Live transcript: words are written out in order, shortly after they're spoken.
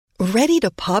Ready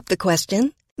to pop the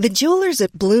question? The jewelers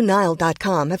at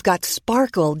BlueNile.com have got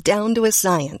sparkle down to a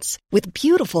science with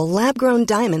beautiful lab-grown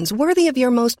diamonds worthy of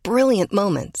your most brilliant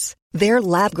moments. Their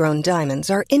lab-grown diamonds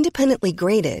are independently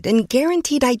graded and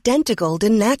guaranteed identical to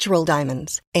natural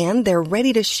diamonds, and they're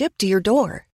ready to ship to your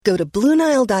door. Go to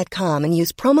BlueNile.com and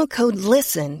use promo code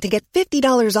LISTEN to get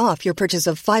 $50 off your purchase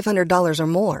of $500 or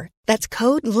more. That's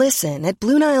code LISTEN at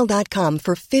BlueNile.com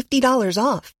for $50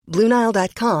 off.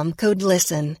 BlueNile.com, code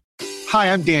LISTEN.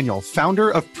 Hi, I'm Daniel, founder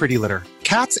of Pretty Litter.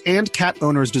 Cats and cat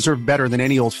owners deserve better than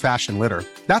any old-fashioned litter.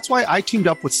 That's why I teamed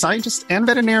up with scientists and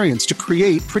veterinarians to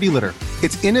create Pretty Litter.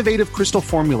 Its innovative crystal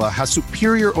formula has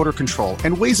superior odor control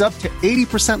and weighs up to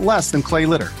 80% less than clay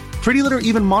litter. Pretty Litter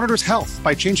even monitors health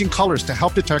by changing colors to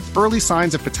help detect early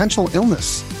signs of potential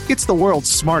illness. It's the world's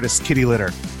smartest kitty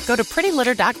litter. Go to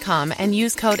prettylitter.com and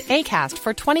use code ACAST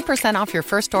for 20% off your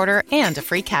first order and a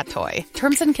free cat toy.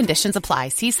 Terms and conditions apply.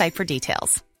 See site for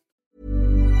details.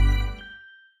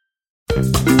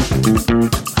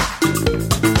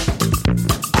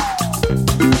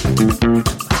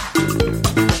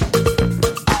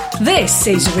 This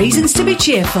is Reasons to be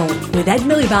Cheerful with Ed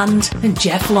Miliband and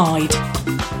Jeff Lloyd.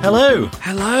 Hello.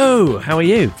 Hello. How are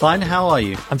you? Fine. How are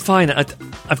you? I'm fine.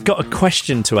 I've got a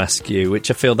question to ask you, which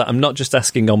I feel that I'm not just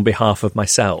asking on behalf of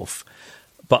myself,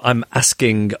 but I'm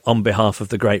asking on behalf of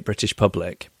the great British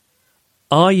public.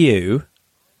 Are you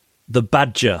the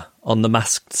badger on The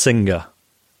Masked Singer?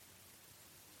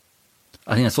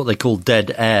 I think that's what they call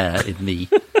dead air in the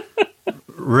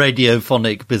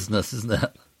radiophonic business, isn't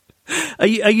it?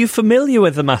 Are you familiar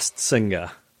with The Masked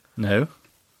Singer? No.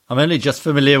 I'm only just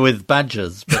familiar with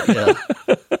badgers, but yeah.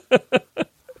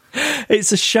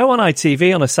 It's a show on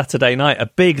ITV on a Saturday night, a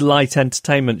big light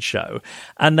entertainment show,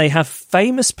 and they have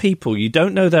famous people. You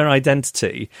don't know their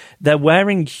identity. They're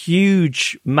wearing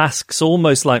huge masks,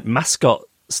 almost like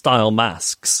mascot-style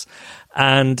masks,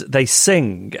 and they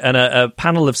sing, and a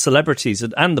panel of celebrities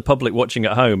and the public watching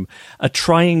at home are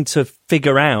trying to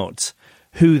figure out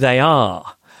who they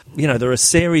are. You know, there are a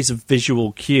series of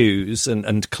visual cues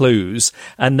and clues,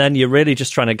 and then you're really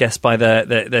just trying to guess by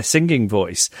their singing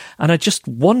voice. And I just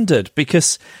wondered,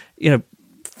 because, you know,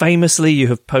 famously you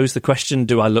have posed the question,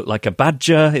 do I look like a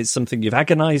badger? It's something you've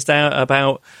agonised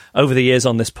about over the years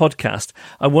on this podcast.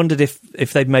 I wondered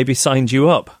if they'd maybe signed you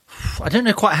up. I don't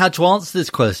know quite how to answer this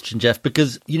question, Jeff,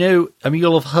 because, you know, I mean,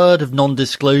 you'll have heard of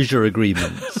non-disclosure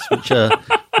agreements, which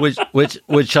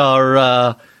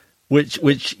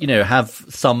you know, have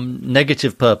some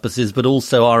negative purposes, but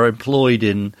also are employed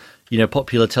in, you know,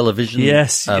 popular television.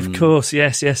 Yes, of course.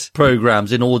 Yes.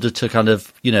 Programs in order to kind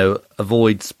of, you know,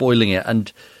 avoid spoiling it.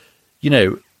 And, you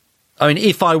know, I mean,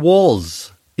 if I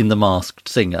was in The Masked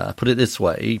Singer, put it this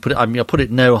way, I'll put it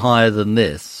no higher than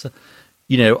this,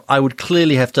 you know, I would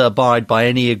clearly have to abide by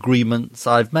any agreements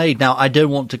I've made. Now, I don't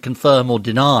want to confirm or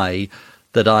deny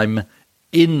that I'm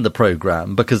in the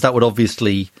program, because that would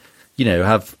obviously, you know,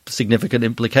 have significant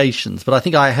implications. But I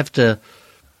think I have to,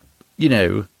 you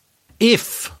know,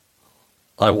 if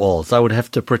I would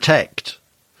have to protect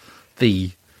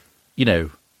the, you know,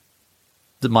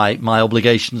 my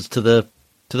obligations to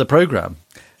the program.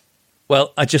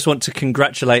 Well, I just want to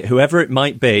congratulate whoever it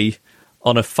might be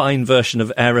on a fine version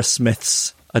of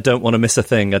Aerosmith's I Don't Want to Miss a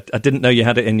Thing. I didn't know you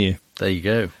had it in you. There you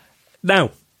go. Now,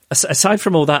 aside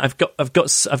from all that, I've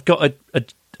got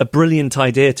a brilliant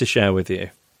idea to share with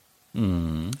you.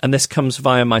 And this comes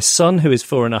via my son, who is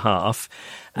 4.5,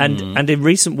 and in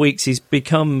recent weeks he's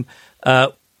become, I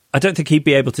don't think he'd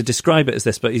be able to describe it as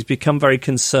this, but he's become very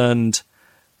concerned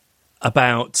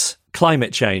about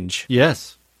climate change.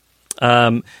 Yes.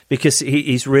 Because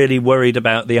he's really worried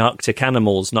about the Arctic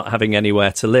animals not having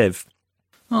anywhere to live.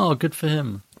 Oh, good for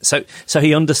him. So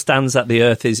he understands that the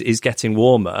Earth is getting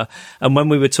warmer. And when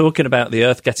we were talking about the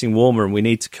Earth getting warmer and we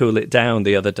need to cool it down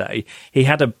the other day, he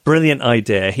had a brilliant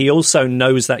idea. He also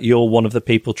knows that you're one of the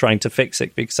people trying to fix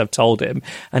it, because I've told him.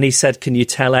 And he said, can you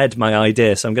tell Ed my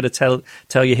idea? So I'm going to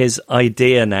tell you his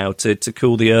idea now to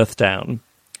cool the Earth down.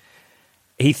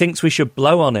 He thinks we should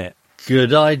blow on it.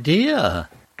 Good idea.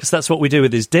 Because that's what we do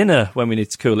with his dinner when we need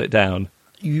to cool it down.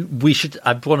 We should,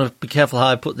 I want to be careful how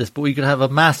I put this, but we could have a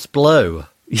mass blow.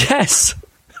 Yes.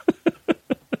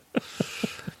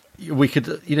 We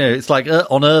could, you know, it's like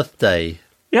on Earth Day.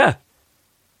 Yeah.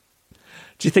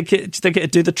 Do you think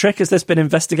it'd do the trick? Has this been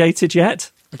investigated yet?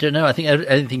 I don't know. I think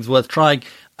anything's worth trying.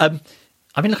 I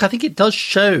mean, look, I think it does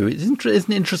show. Isn't it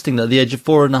interesting that at the age of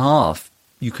 4.5,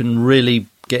 you can really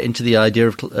get into the idea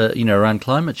of, you know, around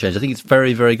climate change. I think it's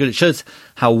very, very good. It shows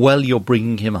how well you're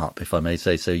bringing him up, if I may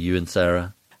say so, you and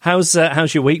Sarah. How's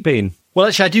your week been? Well,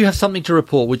 actually, I do have something to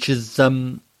report, which is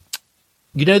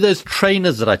You know those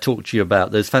trainers that I talked to you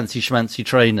about, those fancy schmancy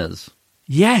trainers?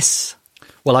 Yes.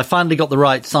 Well, I finally got the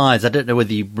right size. I don't know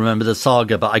whether you remember the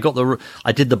saga, but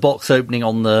I did the box opening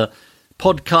on the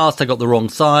podcast. I got the wrong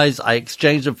size. I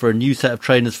exchanged them for a new set of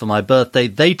trainers for my birthday.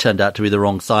 They turned out to be the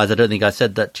wrong size. I don't think I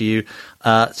said that to you.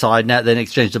 So I then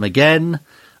exchanged them again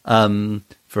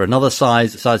for another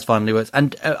size. The size finally works.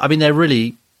 And I mean, they're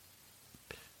really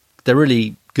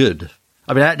good.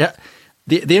 I mean,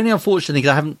 the only unfortunate thing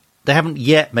is they haven't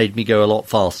yet made me go a lot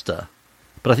faster.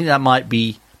 But I think that might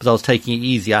be because I was taking it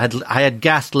easy. I had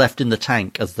gas left in the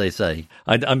tank, as they say.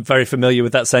 I'm very familiar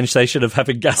with that sensation of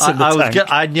having gas in the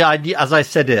tank. As I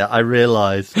said it, I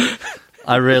realised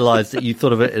that you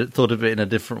thought of it in a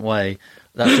different way.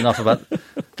 That's enough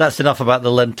about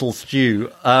the lentil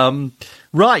stew.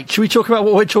 Right, should we talk about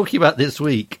what we're talking about this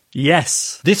week?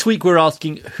 Yes. This week we're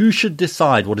asking who should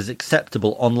decide what is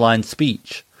acceptable online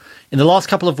speech. In the last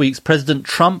couple of weeks, President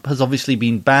Trump has obviously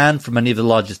been banned from many of the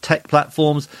largest tech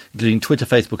platforms, including Twitter,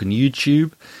 Facebook and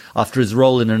YouTube, after his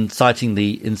role in inciting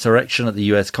the insurrection at the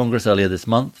US Congress earlier this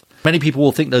month. Many people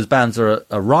will think those bans are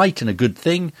a right and a good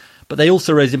thing, but they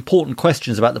also raise important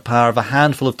questions about the power of a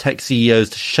handful of tech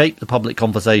CEOs to shape the public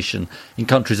conversation in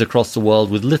countries across the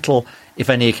world with little, if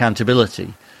any,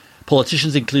 accountability.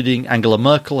 Politicians, including Angela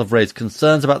Merkel, have raised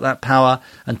concerns about that power,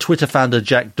 and Twitter founder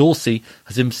Jack Dorsey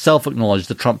has himself acknowledged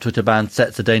the Trump Twitter ban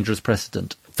sets a dangerous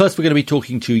precedent. First, we're going to be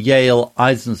talking to Yael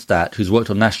Eisenstadt, who's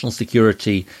worked on national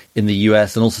security in the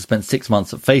US and also spent 6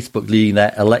 months at Facebook leading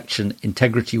their election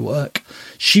integrity work.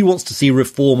 She wants to see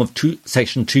reform of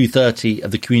Section 230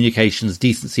 of the Communications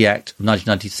Decency Act of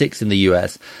 1996 in the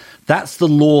US. That's the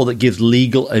law that gives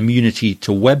legal immunity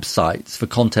to websites for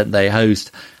content they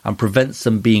host and prevents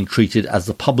them being treated as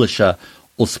the publisher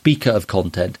or speaker of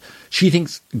content. She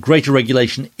thinks greater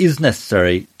regulation is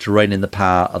necessary to rein in the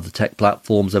power of the tech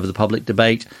platforms over the public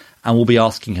debate, and we'll be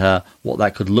asking her what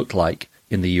that could look like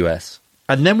in the US.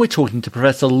 And then we're talking to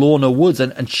Professor Lorna Woods,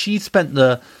 and she spent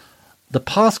the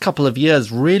past couple of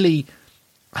years really,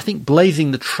 I think,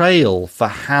 blazing the trail for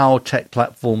how tech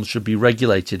platforms should be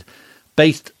regulated,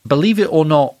 based, believe it or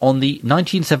not, on the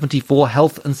 1974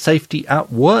 Health and Safety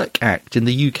at Work Act in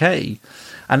the UK.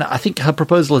 And I think her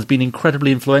proposal has been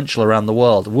incredibly influential around the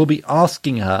world. We'll be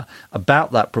asking her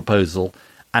about that proposal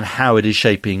and how it is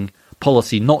shaping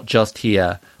policy, not just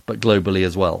here, but globally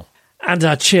as well. And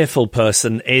our cheerful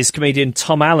person is comedian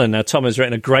Tom Allen. Now, Tom has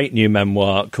written a great new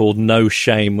memoir called No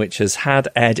Shame, which has had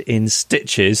Ed in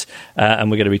stitches,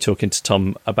 and we're going to be talking to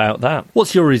Tom about that.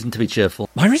 What's your reason to be cheerful?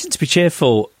 My reason to be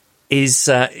cheerful is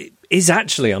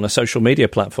actually on a social media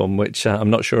platform, which I'm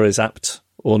not sure is apt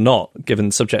or not, given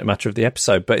the subject matter of the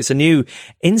episode. But it's a new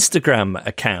Instagram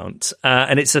account,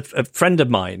 and it's a friend of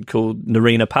mine called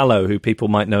Narina Palo, who people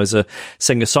might know as a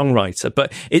singer-songwriter.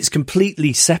 But it's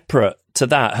completely separate to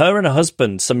that. Her and her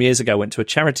husband, some years ago, went to a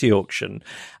charity auction,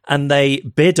 and they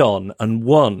bid on and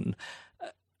won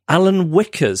Alan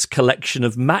Wicker's collection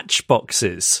of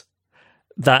matchboxes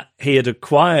that he had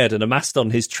acquired and amassed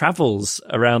on his travels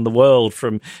around the world,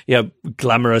 from,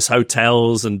 glamorous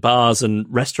hotels and bars and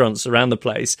restaurants around the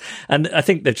place. And I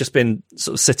think they've just been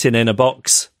sort of sitting in a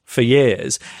box for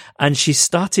years. And she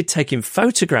started taking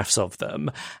photographs of them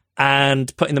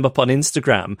and putting them up on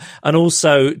Instagram, and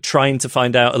also trying to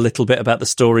find out a little bit about the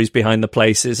stories behind the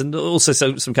places, and also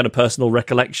some kind of personal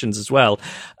recollections as well.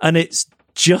 And it's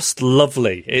just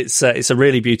lovely. It's a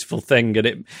really beautiful thing, and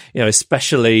it,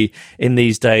 especially in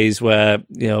these days where,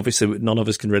 obviously none of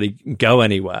us can really go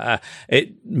anywhere,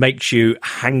 it makes you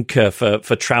hanker for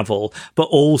travel, but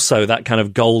also that kind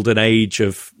of golden age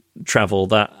of travel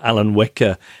that Alan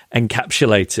Wicker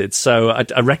encapsulated. So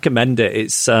I recommend it.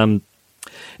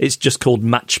 It's just called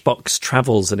Matchbox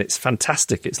Travels, and it's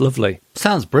fantastic. It's lovely.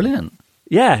 Sounds brilliant.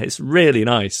 Yeah, it's really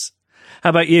nice. How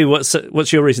about you?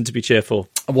 What's your reason to be cheerful?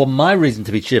 Well, my reason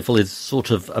to be cheerful is sort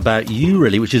of about you,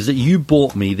 really, which is that you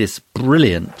bought me this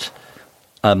brilliant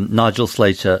Nigel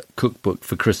Slater cookbook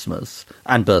for Christmas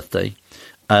and birthday.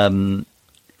 And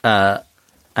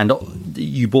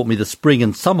you bought me the spring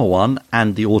and summer one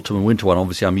and the autumn and winter one.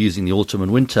 Obviously, I'm using the autumn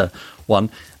and winter one.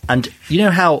 And you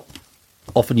know how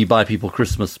often you buy people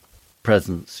Christmas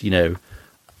presents,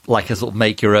 like a sort of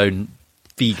make your own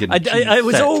vegan I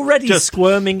was already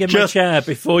squirming in my chair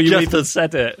before you even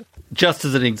said it. Just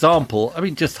as an example,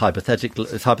 just hypothetical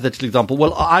example.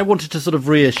 Well, I wanted to sort of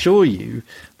reassure you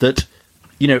that,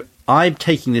 I'm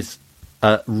taking this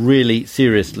really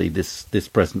seriously. This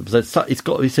present,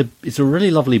 it's a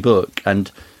really lovely book,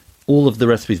 and all of the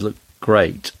recipes look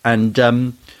great. And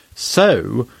this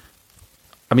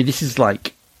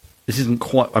isn't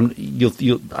quite.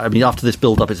 After this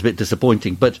build up, it's a bit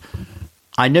disappointing, but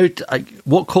I know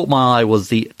what caught my eye was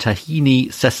the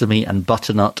tahini, sesame, and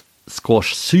butternut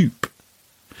squash soup.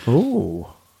 Ooh.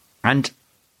 And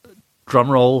drum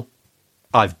roll,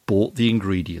 I've bought the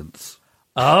ingredients.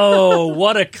 Oh,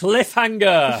 what a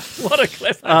cliffhanger! What a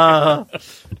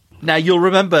cliffhanger! Now, you'll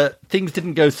remember things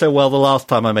didn't go so well the last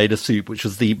time I made a soup, which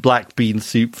was the black bean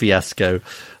soup fiasco,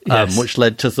 Yes. which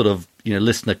led to sort of,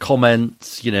 listener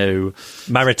comments,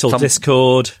 Marital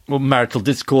discord. Well, marital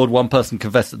discord. One person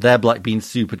confessed that their black bean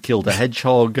soup had killed a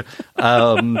hedgehog.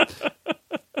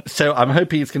 So I'm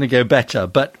hoping it's going to go better.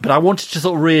 But I wanted to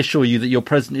sort of reassure you that your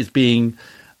present is being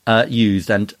used.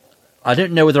 And I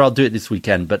don't know whether I'll do it this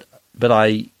weekend, but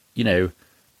I,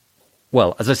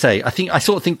 well, as I say, I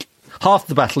sort of think half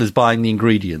the battle is buying the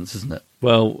ingredients, isn't it?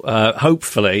 Well,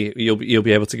 hopefully you'll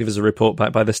be able to give us a report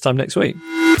back by this time next week.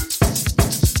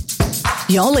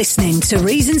 You're listening to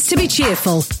Reasons to be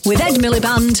Cheerful with Ed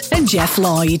Miliband and Jeff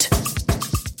Lloyd.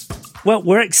 Well,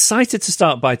 we're excited to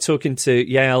start by talking to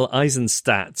Yael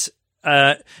Eisenstadt.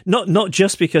 Not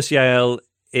just because Yael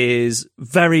is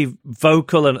very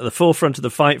vocal and at the forefront of the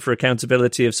fight for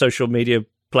accountability of social media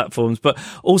platforms, but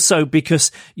also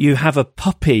because you have a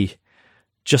puppy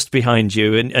just behind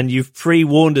you, and you've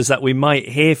pre-warned us that we might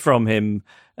hear from him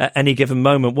at any given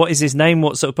moment. What is his name?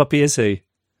 What sort of puppy is he?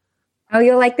 Oh,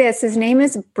 you'll like this. His name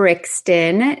is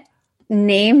Brixton,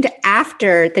 named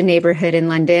after the neighborhood in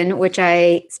London, which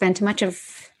I spent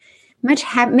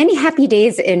many happy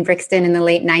days in Brixton in the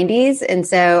late 90s. And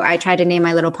so I tried to name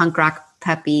my little punk rock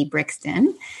puppy Brixton.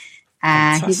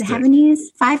 He's a Havanese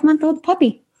 5-month-old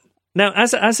puppy. Now,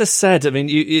 as I said, I mean,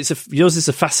 yours is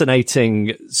a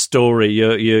fascinating story.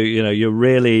 You're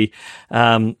really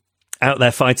out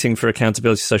there fighting for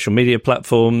accountability of social media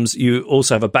platforms. You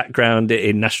also have a background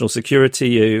in national security.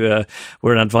 You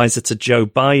were an advisor to Joe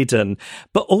Biden,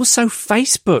 but also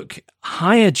Facebook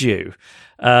hired you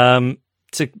to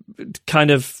kind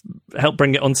of help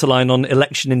bring it onto line on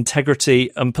election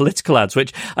integrity and political ads,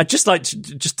 which I'd just like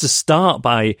to start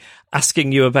by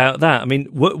asking you about that. I mean,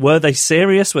 were they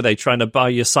serious? Were they trying to buy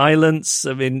your silence?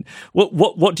 I mean,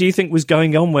 what do you think was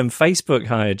going on when Facebook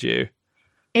hired you?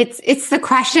 It's the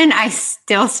question I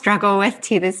still struggle with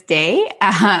to this day.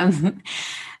 I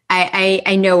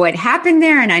know what happened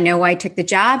there, and I know why I took the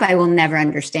job. I will never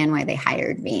understand why they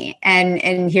hired me.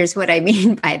 And here's what I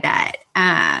mean by that.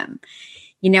 I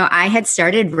had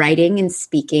started writing and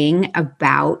speaking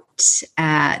about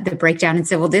the breakdown in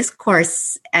civil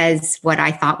discourse as what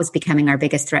I thought was becoming our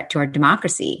biggest threat to our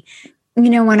democracy.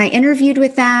 When I interviewed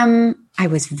with them, I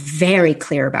was very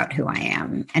clear about who I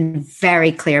am and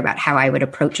very clear about how I would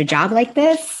approach a job like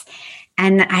this.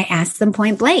 And I asked them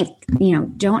point blank,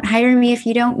 don't hire me if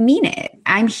you don't mean it.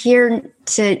 I'm here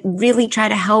to really try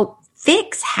to help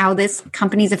fix how this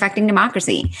company is affecting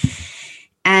democracy.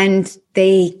 And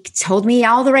they told me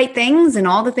all the right things and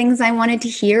all the things I wanted to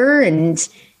hear. And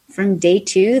from day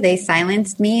 2, they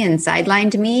silenced me and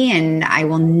sidelined me. And I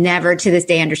will never to this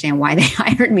day understand why they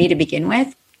hired me to begin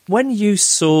with. When you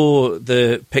saw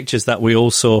the pictures that we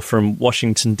all saw from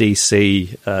Washington,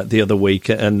 D.C. The other week,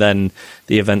 and then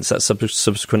the events that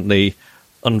subsequently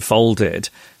unfolded,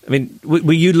 I mean,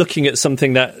 were you looking at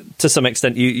something that, to some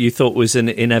extent, you thought was an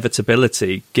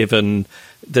inevitability, given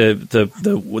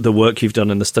the work you've done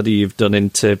and the study you've done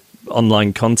into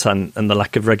online content and the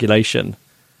lack of regulation?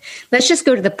 Let's just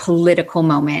go to the political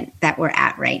moment that we're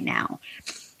at right now.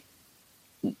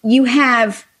 You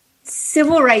have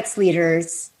civil rights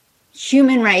leaders,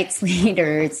 human rights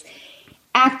leaders,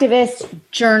 activists,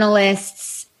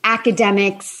 journalists,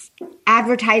 academics,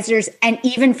 advertisers, and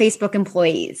even Facebook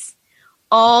employees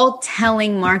all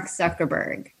telling Mark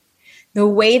Zuckerberg the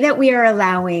way that we are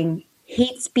allowing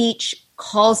hate speech,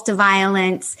 calls to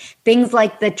violence, things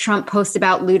like the Trump post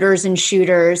about looters and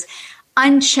shooters,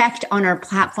 unchecked on our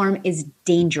platform is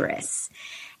dangerous.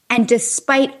 And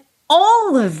despite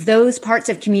all of those parts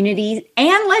of communities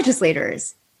and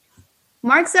legislators,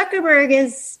 Mark Zuckerberg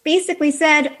has basically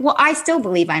said, well, I still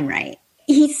believe I'm right.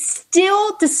 He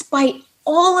still, despite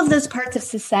all of those parts of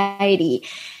society,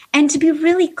 and to be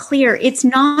really clear, it's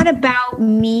not about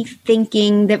me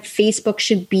thinking that Facebook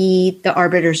should be the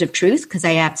arbiters of truth, because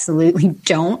I absolutely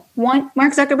don't want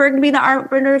Mark Zuckerberg to be the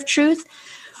arbiter of truth.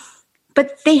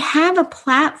 But they have a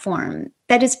platform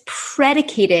that is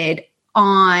predicated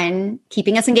on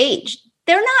keeping us engaged.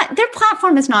 Their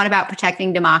platform is not about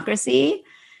protecting democracy.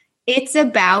 It's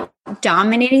about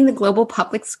dominating the global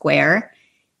public square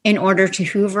in order to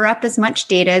hoover up as much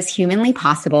data as humanly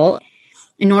possible,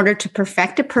 in order to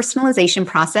perfect a personalization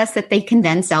process that they can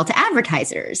then sell to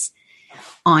advertisers.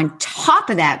 On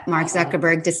top of that, Mark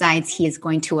Zuckerberg decides he is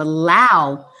going to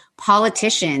allow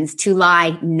politicians to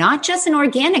lie not just in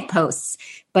organic posts,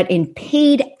 but in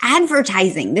paid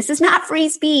advertising. This is not free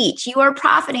speech. You are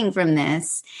profiting from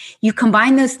this. You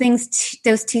combine those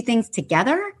two things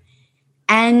together,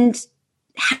 and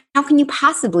how can you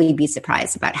possibly be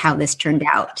surprised about how this turned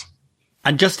out?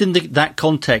 And just in that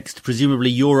context,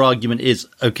 presumably your argument is,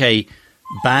 okay,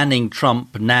 banning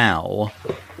Trump now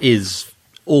is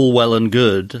all well and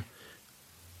good,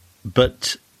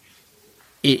 but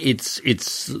it's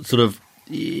sort of,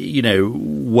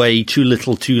 way too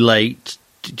little too late.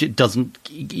 It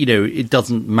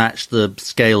doesn't match the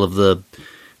scale of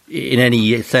in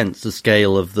any sense, the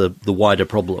scale of the wider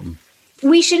problem.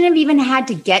 We shouldn't have even had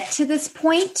to get to this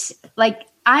point.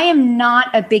 I am not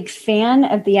a big fan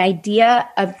of the idea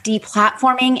of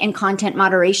deplatforming and content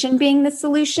moderation being the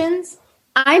solutions.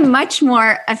 I'm much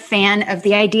more a fan of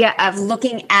the idea of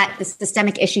looking at the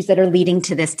systemic issues that are leading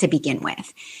to this to begin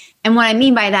with. And what I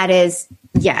mean by that is,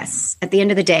 yes, at the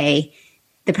end of the day,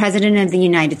 the President of the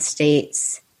United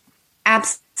States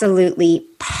absolutely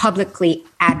publicly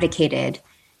advocated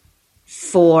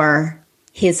for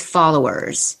his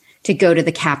followers to go to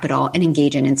the Capitol and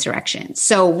engage in insurrection.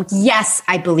 So yes,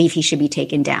 I believe he should be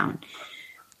taken down.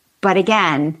 But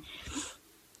again,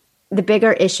 the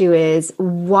bigger issue is,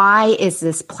 why is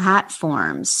this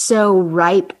platform so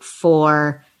ripe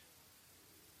for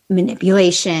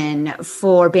manipulation,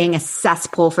 for being a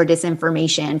cesspool for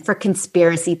disinformation, for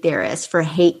conspiracy theorists, for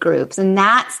hate groups? And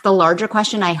that's the larger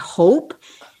question I hope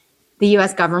the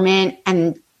U.S. government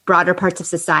and broader parts of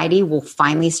society will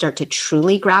finally start to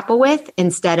truly grapple with,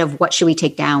 instead of what should we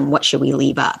take down, what should we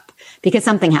leave up? Because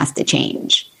something has to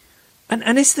change.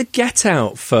 And is the get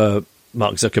out for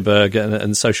Mark Zuckerberg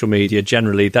and social media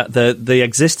generally that the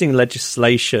existing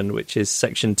legislation, which is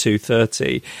Section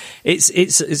 230,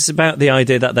 it's about the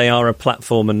idea that they are a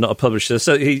platform and not a publisher.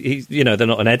 So they're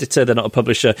not an editor, they're not a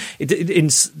publisher. In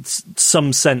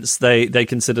some sense, they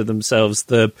consider themselves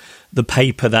the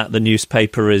paper that the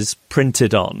newspaper is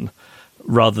printed on,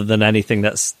 rather than anything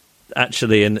that's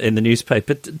actually in the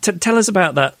newspaper. Tell us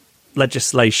about that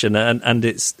legislation and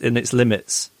its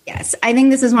limits. Yes, I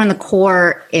think this is one of the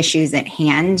core issues at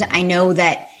hand. I know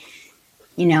that,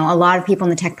 a lot of people in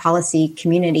the tech policy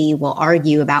community will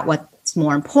argue about what's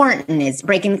more important. Is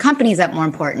breaking the companies up more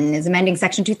important? Is amending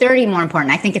Section 230 more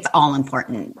important? I think it's all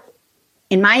important.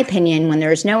 In my opinion, when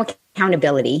there's no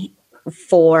accountability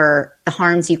for the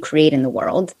harms you create in the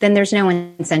world, then there's no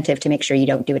incentive to make sure you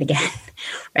don't do it again,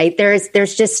 right?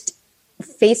 There's just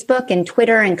Facebook and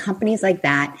Twitter and companies like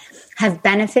that have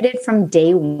benefited from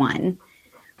day one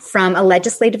from a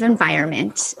legislative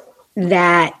environment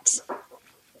that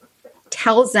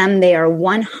tells them they are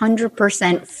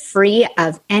 100% free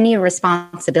of any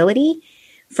responsibility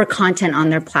for content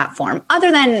on their platform.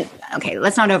 Other than, okay,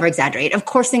 let's not over-exaggerate. Of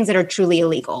course, things that are truly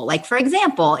illegal. Like, for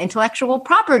example, intellectual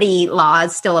property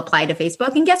laws still apply to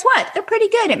Facebook. And guess what? They're pretty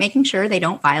good at making sure they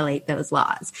don't violate those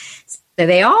laws. So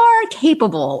they are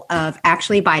capable of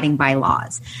actually abiding by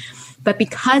laws. But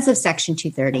because of Section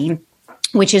 230,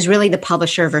 which is really the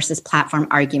publisher versus platform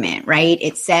argument, right?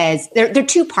 It says there are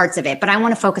two parts of it, but I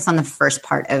want to focus on the first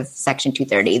part of Section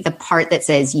 230, the part that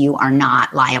says you are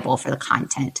not liable for the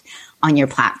content on your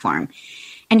platform.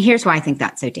 And here's why I think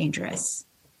that's so dangerous.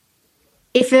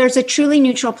 If there's a truly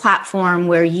neutral platform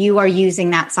where you are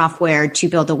using that software to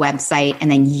build a website and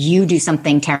then you do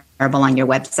something terrible on your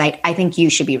website, I think you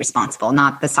should be responsible,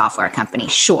 not the software company.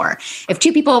 Sure. If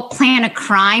two people plan a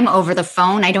crime over the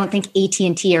phone, I don't think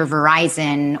AT&T or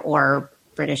Verizon or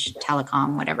British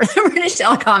Telecom, whatever the British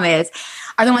Telecom is,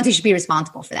 are the ones who should be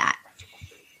responsible for that.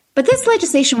 But this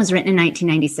legislation was written in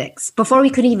 1996, before we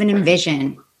could even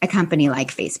envision a company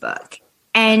like Facebook.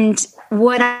 And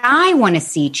what I want to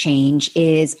see change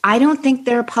is, I don't think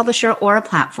they're a publisher or a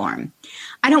platform.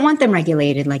 I don't want them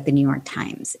regulated like the New York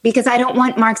Times, because I don't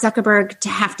want Mark Zuckerberg to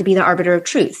have to be the arbiter of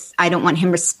truth. I don't want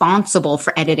him responsible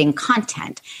for editing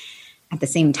content. At the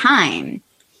same time,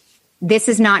 this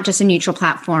is not just a neutral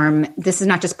platform. This is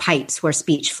not just pipes where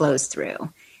speech flows through.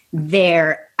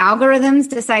 Their algorithms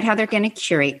decide how they're going to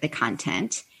curate the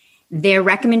content. Their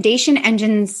recommendation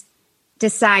engines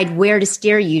decide where to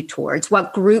steer you towards,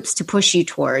 what groups to push you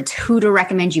towards, who to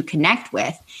recommend you connect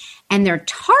with. And their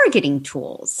targeting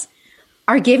tools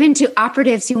are given to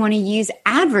operatives who want to use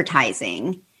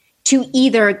advertising to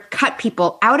either cut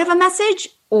people out of a message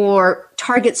or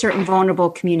target certain vulnerable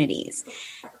communities.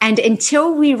 And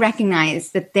until we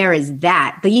recognize that there is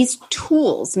that, these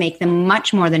tools make them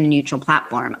much more than a neutral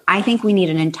platform. I think we need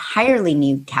an entirely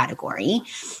new category,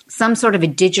 some sort of a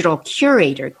digital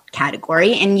curator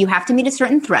category, and you have to meet a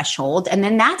certain threshold, and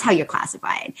then that's how you're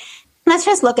classified. Let's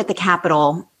just look at the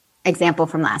Capitol example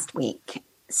from last week.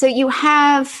 So you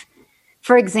have,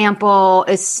 for example,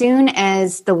 as soon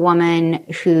as the woman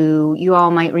who, you all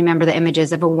might remember the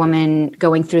images of a woman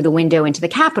going through the window into the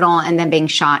Capitol and then being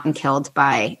shot and killed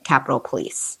by Capitol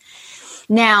Police.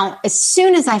 Now, as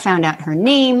soon as I found out her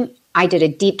name, I did a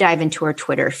deep dive into her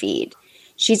Twitter feed.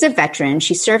 She's a veteran.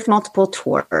 She served multiple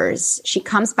tours. She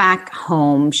comes back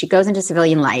home. She goes into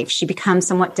civilian life. She becomes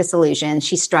somewhat disillusioned.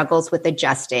 She struggles with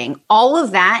adjusting. All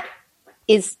of that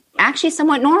is actually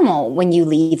somewhat normal when you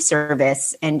leave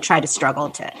service and try to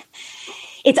struggle to.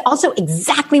 It's also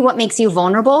exactly what makes you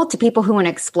vulnerable to people who want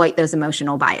to exploit those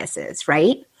emotional biases,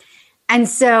 right? And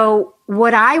so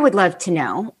what I would love to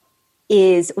know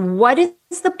is, what is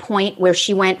the point where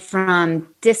she went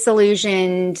from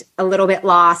disillusioned, a little bit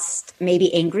lost,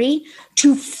 maybe angry,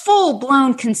 to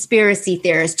full-blown conspiracy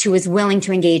theorist who is willing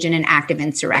to engage in an active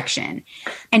insurrection?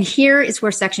 And here is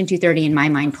where Section 230 in my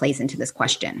mind plays into this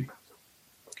question.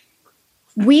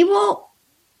 We will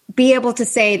be able to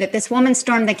say that this woman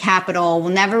stormed the Capitol. We'll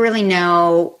never really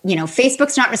know,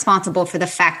 Facebook's not responsible for the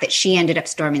fact that she ended up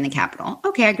storming the Capitol.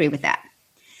 Okay, I agree with that.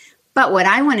 But what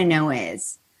I want to know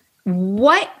is,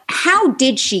 how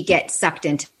did she get sucked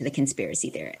into the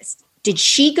conspiracy theorist? Did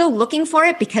she go looking for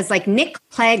it? Because like Nick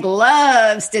Clegg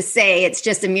loves to say, it's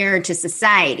just a mirror to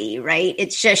society, right?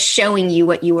 It's just showing you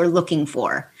what you were looking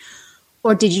for.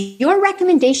 Or did your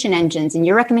recommendation engines and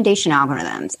your recommendation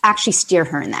algorithms actually steer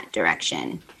her in that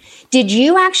direction? Did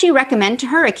you actually recommend to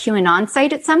her a QAnon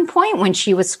site at some point when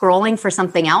she was scrolling for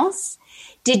something else?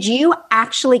 Did you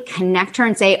actually connect her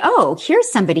and say, oh,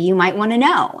 here's somebody you might want to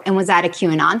know? And was that a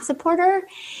QAnon supporter?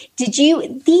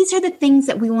 These are the things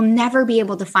that we will never be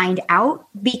able to find out,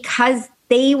 because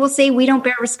they will say we don't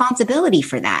bear responsibility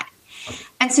for that.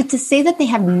 And so to say that they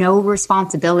have no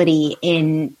responsibility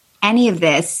in any of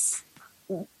this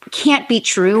can't be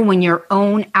true when your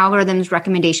own algorithms,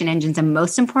 recommendation engines, and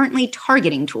most importantly,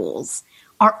 targeting tools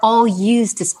are all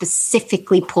used to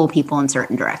specifically pull people in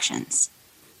certain directions.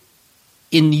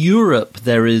 In Europe,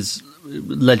 there is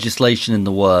legislation in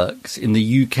the works. In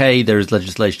the UK, there is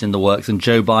legislation in the works, and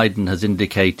Joe Biden has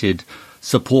indicated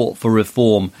support for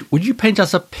reform. Would you paint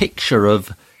us a picture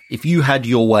of, if you had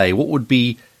your way, what would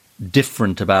be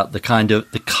different about the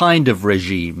kind of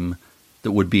regime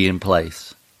that would be in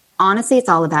place? Honestly, it's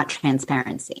all about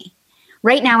transparency.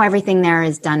 Right now, everything there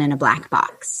is done in a black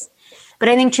box. But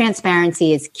I think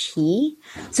transparency is key.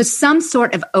 So some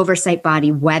sort of oversight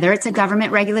body, whether it's a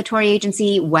government regulatory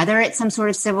agency, whether it's some sort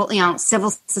of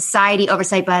civil society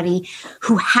oversight body,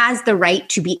 who has the right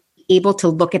to be able to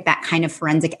look at that kind of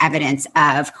forensic evidence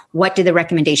of what do the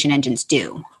recommendation engines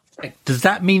do. Does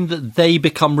that mean that they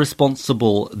become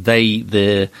responsible?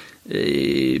 The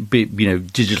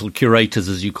digital curators,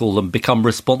 as you call them, become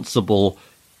responsible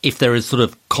if there is sort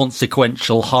of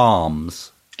consequential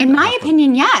harms? In my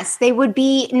opinion, yes, they would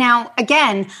be. Now,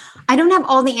 again, I don't have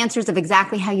all the answers of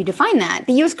exactly how you define that.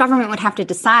 The U.S. government would have to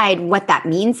decide what that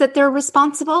means, that they're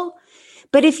responsible.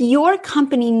 But if your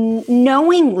company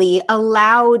knowingly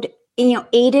allowed,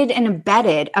 aided and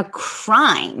abetted a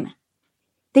crime,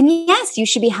 then yes, you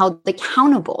should be held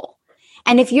accountable.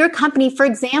 And if your company, for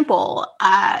example,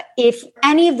 if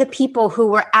any of the people who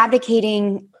were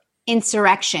advocating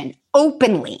insurrection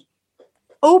openly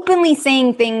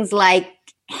saying things like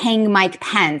hang Mike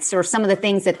Pence or some of the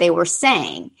things that they were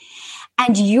saying,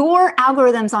 and your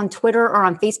algorithms on Twitter or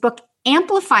on Facebook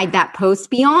amplified that post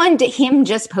beyond him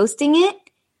just posting it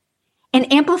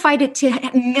and amplified it to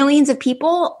millions of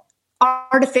people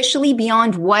artificially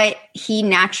beyond what he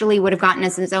naturally would have gotten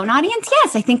as his own audience,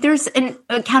 yes, I think there's an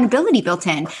accountability built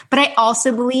in. But I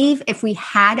also believe if we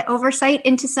had oversight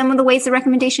into some of the ways the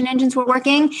recommendation engines were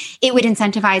working, it would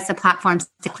incentivize the platforms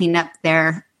to clean up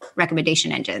their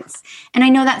recommendation engines. And I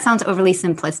know that sounds overly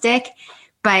simplistic,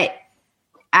 but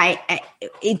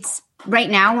it's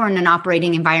right now we're in an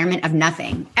operating environment of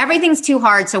nothing. Everything's too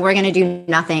hard, so we're going to do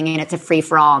nothing, and it's a free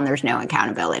for all, and there's no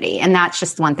accountability. And that's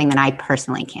just one thing that I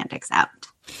personally can't accept.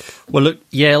 Well, look,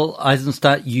 Yael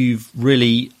Eisenstadt, you've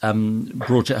really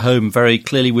brought it home very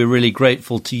clearly. We're really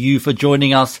grateful to you for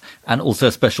joining us, and also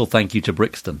a special thank you to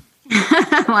Brixton.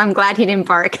 Well, I'm glad he didn't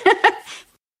bark.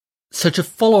 So to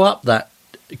follow up that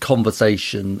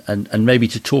conversation and maybe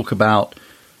to talk about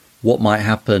what might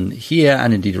happen here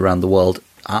and indeed around the world,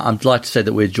 I'm delighted to say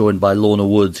that we're joined by Lorna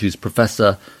Woods, who's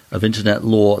Professor of Internet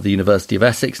Law at the University of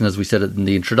Essex, and as we said in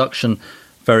the introduction,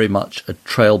 very much a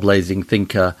trailblazing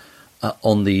thinker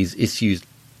on these issues.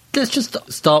 Let's just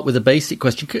start with a basic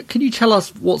question. Can you tell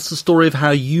us what's the story of how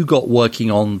you got working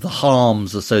on the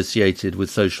harms associated with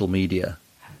social media?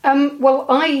 Well,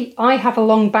 I have a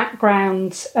long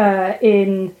background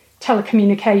in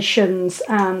telecommunications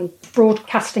and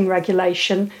broadcasting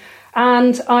regulation.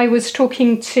 And I was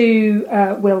talking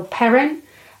to Will Perrin,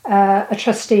 a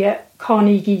trustee at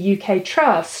Carnegie UK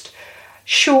Trust,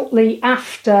 shortly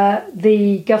after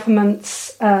the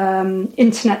government's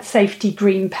Internet Safety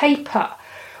Green Paper,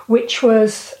 which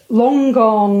was long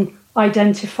gone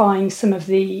identifying some of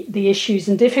the issues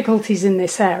and difficulties in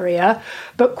this area,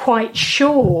 but quite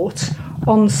short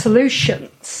on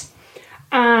solutions.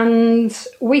 And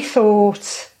we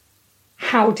thought,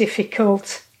 how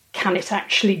difficult can it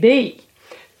actually be?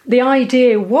 The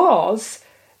idea was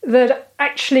that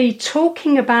actually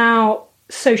talking about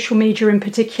social media in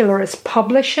particular as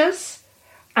publishers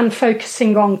and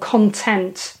focusing on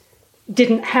content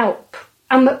didn't help,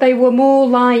 and that they were more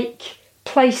like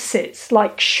places,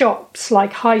 like shops,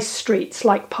 like high streets,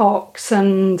 like parks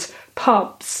and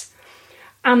pubs,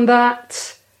 and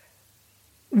that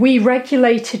we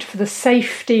regulated for the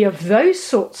safety of those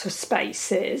sorts of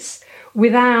spaces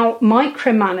without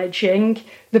micromanaging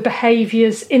the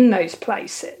behaviours in those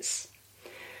places.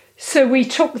 So we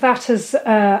took that as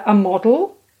a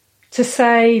model to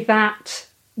say that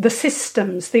the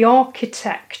systems, the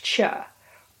architecture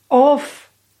of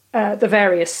the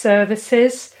various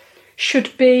services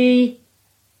should be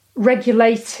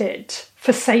regulated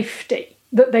for safety,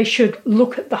 that they should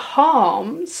look at the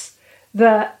harms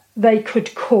that they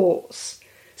could cause.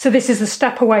 So this is a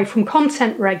step away from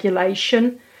content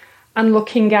regulation and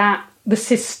looking at the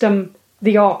system,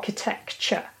 the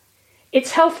architecture.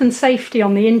 It's health and safety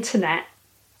on the internet,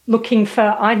 looking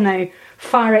for,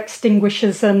 fire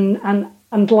extinguishers and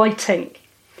lighting.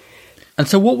 And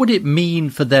so what would it mean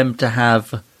for them to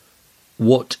have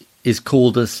what is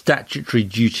called a statutory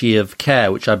duty of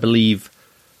care, which I believe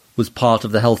was part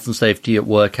of the Health and Safety at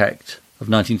Work Act of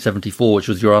 1974, which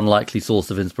was your unlikely source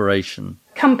of inspiration?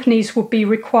 Companies would be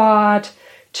required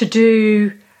to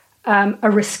do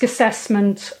a risk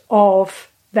assessment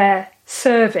of their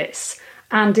service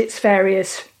and its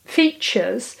various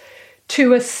features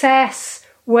to assess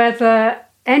whether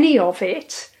any of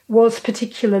it was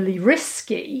particularly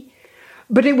risky.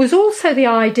 But it was also the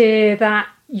idea that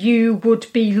you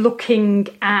would be looking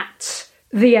at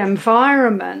the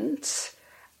environment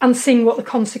and seeing what the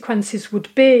consequences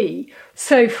would be.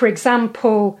 So, for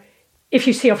example, if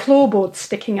you see a floorboard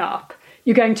sticking up,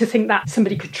 you're going to think that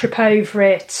somebody could trip over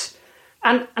it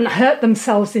and hurt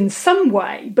themselves in some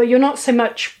way, but you're not so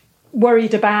much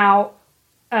worried about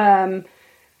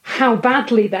how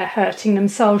badly they're hurting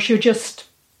themselves. You're just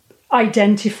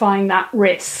identifying that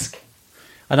risk.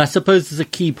 And I suppose there's a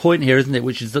key point here, isn't it,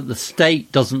 which is that the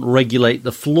state doesn't regulate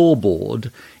the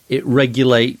floorboard, it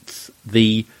regulates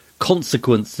the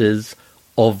consequences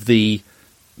of the,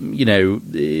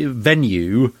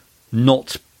 venue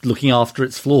not looking after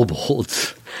its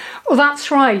floorboards. Well, that's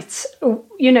right.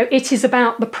 It is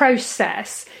about the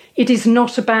process. It is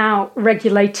not about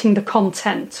regulating the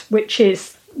content, which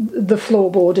is the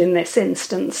floorboard in this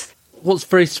instance. What's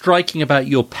very striking about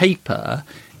your paper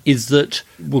is that,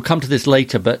 we'll come to this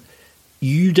later, but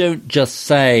you don't just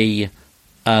say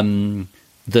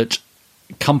that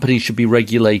companies should be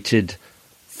regulated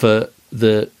for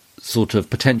the sort of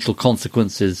potential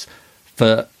consequences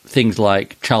for things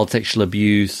like child sexual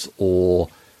abuse or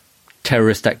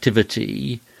terrorist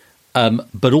activity,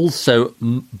 but also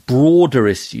broader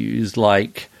issues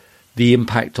like the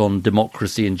impact on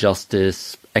democracy and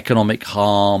justice, economic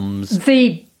harms.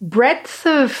 The breadth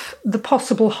of the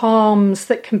possible harms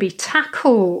that can be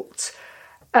tackled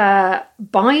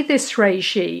by this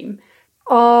regime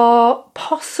are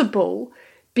possible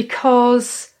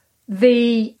because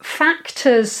the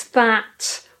factors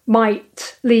that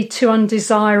might lead to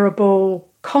undesirable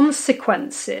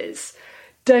consequences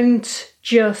don't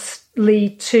just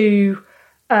lead to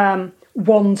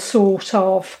one sort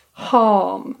of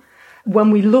harm.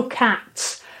 When we look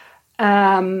at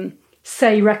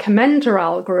say, recommender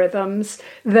algorithms,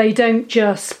 they don't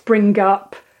just bring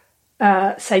up,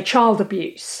 say, child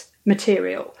abuse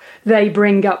material. They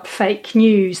bring up fake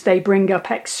news. They bring up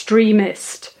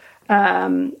extremist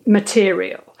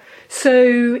material.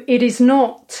 So it is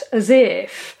not as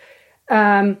if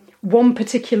one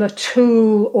particular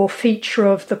tool or feature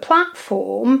of the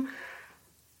platform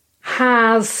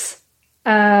has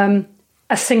a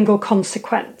single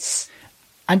consequence.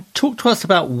 And talk to us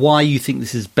about why you think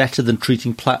this is better than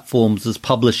treating platforms as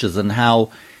publishers and how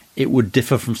it would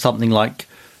differ from something like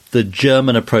the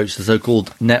German approach, the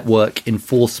so-called Network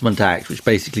Enforcement Act, which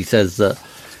basically says that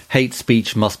hate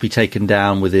speech must be taken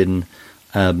down within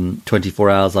 24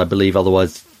 hours, I believe.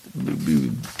 Otherwise,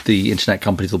 the internet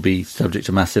companies will be subject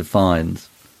to massive fines.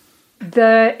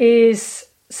 There is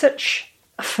such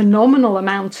a phenomenal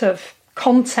amount of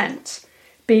content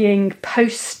being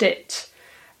posted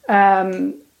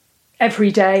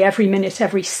every day, every minute,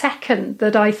 every second,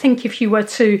 that I think if you were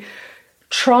to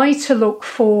try to look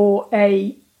for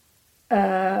a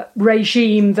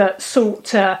regime that sought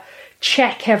to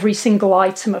check every single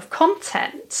item of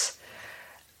content,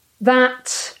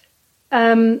 that's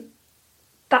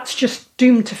just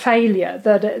doomed to failure,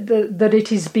 that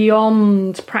it is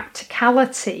beyond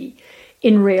practicality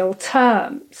in real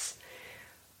terms.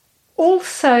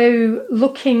 Also,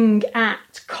 looking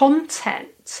at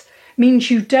content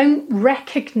means you don't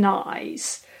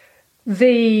recognise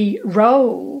the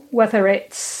role, whether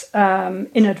it's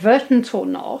inadvertent or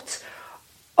not,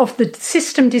 of the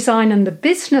system design and the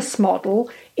business model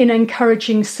in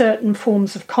encouraging certain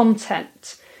forms of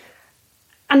content.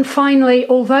 And finally,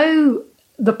 although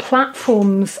the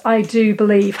platforms, I do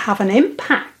believe, have an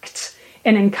impact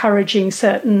in encouraging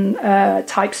certain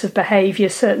types of behaviour,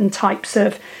 certain types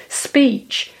of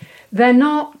speech, they're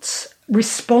not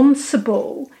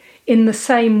responsible in the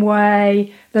same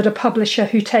way that a publisher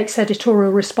who takes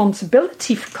editorial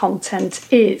responsibility for content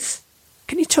is.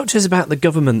 Can you talk to us about the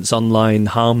government's online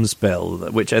harms bill,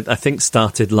 which I think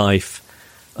started life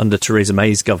under Theresa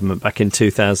May's government back in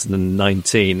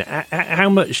 2019? How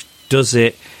much does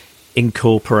it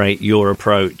incorporate your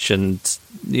approach, and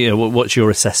what's your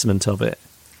assessment of it?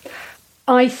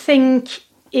 I think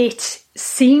it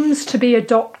seems to be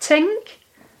adopting,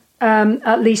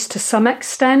 at least to some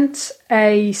extent,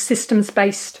 a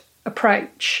systems-based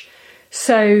approach,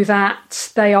 so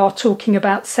that they are talking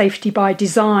about safety by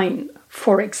design,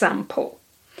 for example.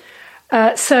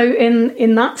 So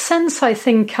in that sense, I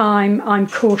think I'm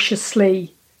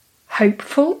cautiously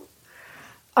hopeful.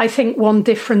 I think one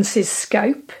difference is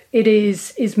scope. It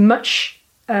is much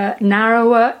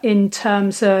narrower in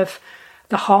terms of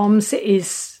the harms it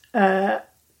is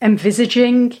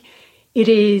envisaging. It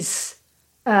is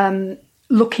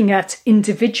looking at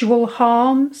individual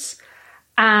harms,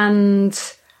 and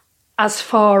as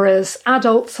far as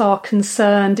adults are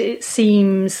concerned, it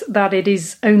seems that it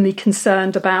is only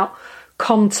concerned about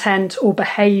content or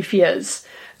behaviours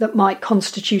that might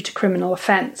constitute a criminal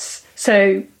offence.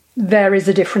 So there is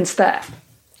a difference there.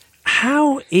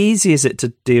 How easy is it to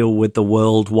deal with the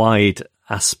worldwide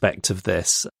aspect of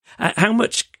this? How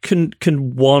much can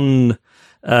one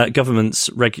government's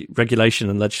regulation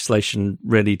and legislation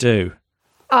really do?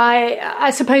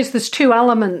 I suppose there's two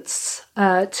elements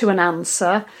to an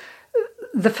answer.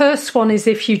 The first one is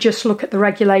if you just look at the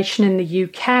regulation in the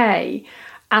UK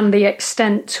and the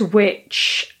extent to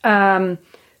which the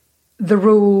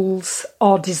rules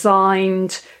are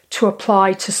designed to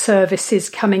apply to services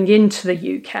coming into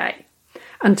the UK,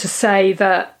 and to say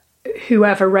that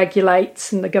whoever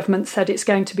regulates, and the government said it's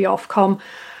going to be Ofcom,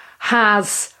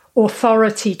 has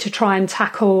authority to try and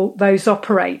tackle those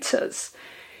operators.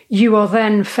 You are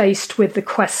then faced with the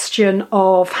question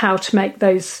of how to make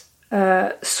those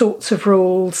sorts of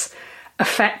rules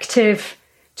effective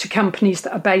to companies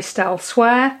that are based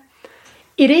elsewhere.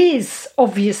 It is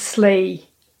obviously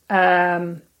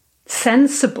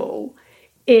sensible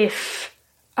if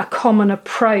a common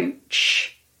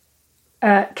approach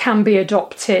can be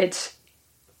adopted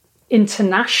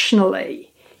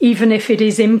internationally, even if it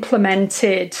is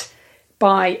implemented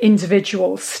by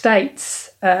individual states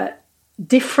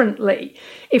differently.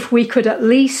 If we could at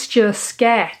least just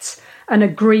get an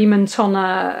agreement on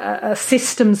a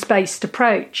systems-based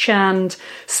approach and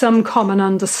some common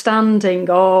understanding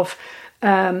of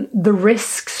the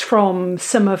risks from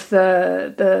some of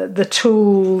the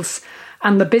tools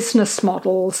and the business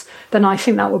models, then I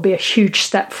think that would be a huge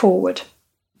step forward.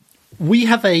 We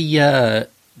have a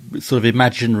sort of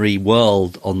imaginary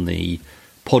world on the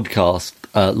podcast,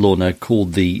 Lorna,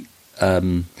 called the,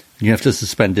 you have to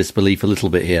suspend disbelief a little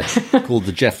bit here, called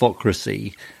the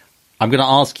Jeffocracy. I'm going to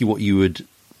ask you what you would,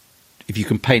 if you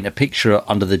can paint a picture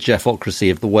under the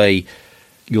Jeffocracy of the way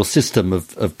your system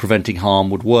of preventing harm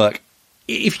would work.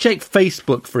 If you take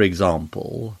Facebook, for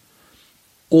example,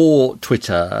 or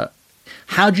Twitter,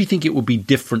 how do you think it would be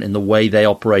different in the way they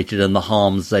operated and the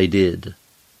harms they did?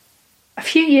 A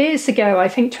few years ago, I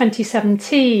think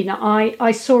 2017,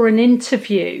 I saw an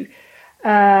interview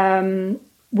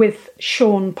with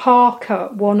Sean Parker,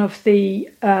 one of the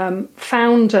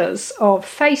founders of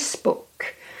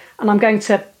Facebook. And I'm going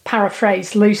to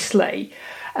paraphrase loosely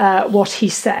what he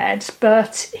said,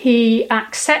 but he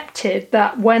accepted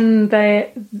that when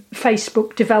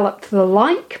Facebook developed the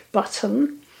like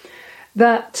button,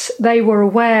 that they were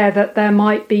aware that there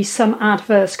might be some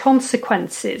adverse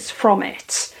consequences from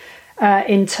it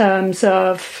in terms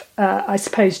of, I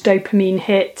suppose, dopamine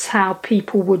hits, how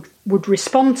people would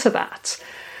respond to that.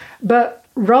 But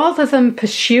rather than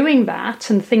pursuing that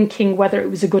and thinking whether it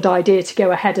was a good idea to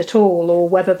go ahead at all or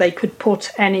whether they could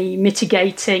put any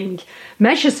mitigating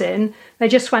measures in, they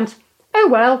just went, oh,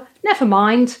 well, never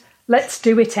mind, let's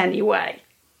do it anyway.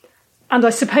 And I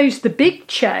suppose the big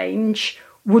change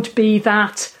would be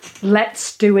that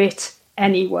let's do it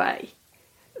anyway.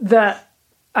 That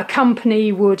a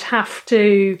company would have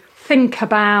to think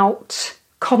about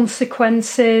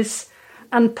consequences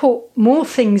and put more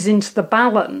things into the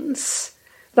balance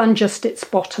than just its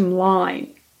bottom line.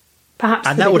 Perhaps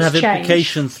and that would have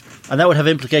implications. And that would have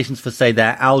implications for, say,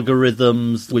 their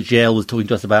algorithms, which Yael was talking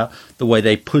to us about, the way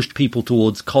they pushed people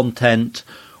towards content.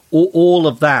 All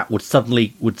of that would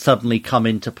suddenly come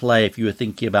into play if you were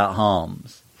thinking about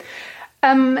harms.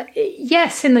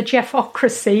 Yes, in the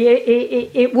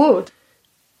Jeffocracy, it would.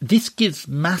 This gives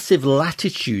massive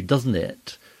latitude, doesn't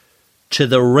it, to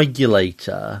the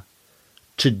regulator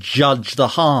to judge the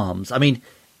harms. I mean,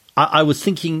 I was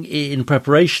thinking in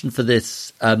preparation for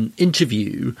this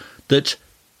interview that,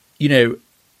 you know,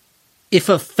 if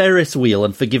a Ferris wheel,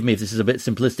 and forgive me if this is a bit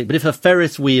simplistic, but if a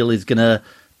Ferris wheel is going to,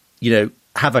 you know,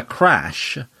 have a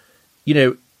crash, you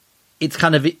know, it's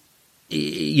kind of,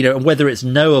 you know, and whether it's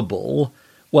knowable,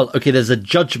 well, okay, there's a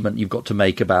judgment you've got to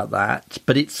make about that,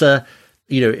 but it's a,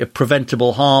 you know, a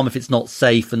preventable harm if it's not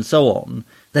safe and so on.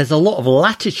 There's a lot of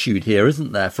latitude here,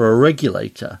 isn't there, for a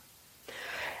regulator?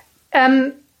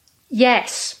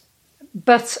 Yes,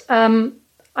 but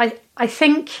I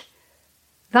think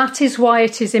that is why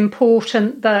it is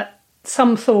important that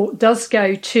some thought does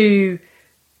go to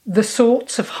the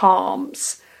sorts of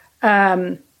harms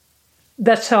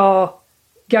that are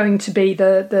going to be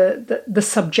the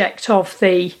subject of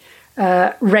the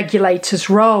regulator's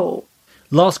role.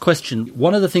 Last question.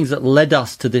 One of the things that led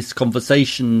us to this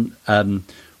conversation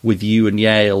with you and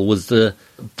Yael was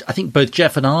I think both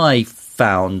Jeff and I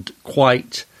found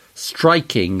quite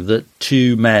striking that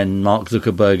two men, Mark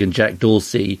Zuckerberg and Jack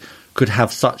Dorsey, could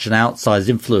have such an outsized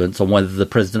influence on whether the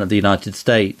President of the United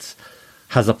States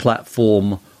has a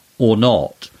platform or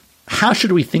not. How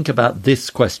should we think about this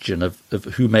question of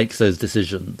who makes those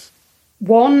decisions?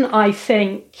 One, I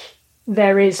think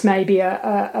there is maybe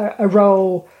a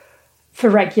role for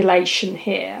regulation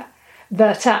here,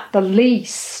 that at the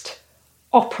least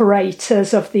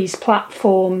operators of these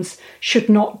platforms should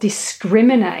not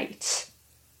discriminate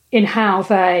in how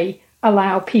they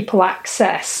allow people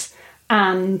access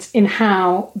and in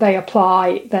how they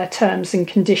apply their terms and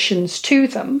conditions to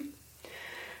them.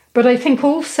 But I think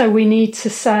also we need to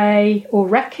say or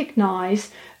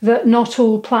recognise that not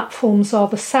all platforms are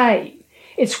the same.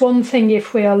 It's one thing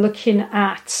if we are looking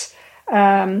at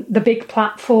the big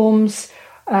platforms,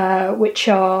 which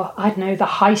are, I don't know, the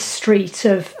high street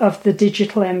of the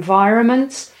digital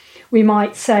environment. We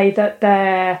might say that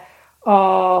there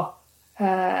are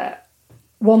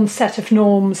one set of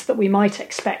norms that we might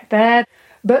expect there,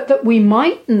 but that we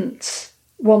mightn't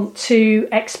want to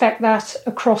expect that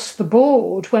across the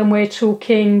board when we're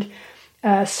talking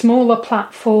smaller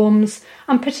platforms,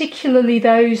 and particularly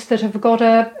those that have got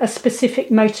a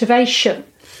specific motivation.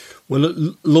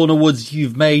 Well, Lorna Woods,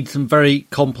 you've made some very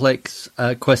complex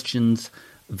questions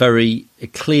very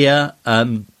clear.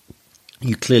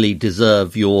 You clearly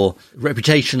deserve your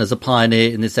reputation as a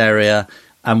pioneer in this area,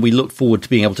 and we look forward to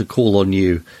being able to call on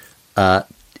you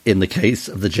in the case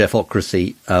of the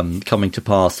Jeffocracy coming to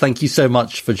pass. Thank you so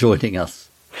much for joining us.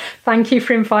 Thank you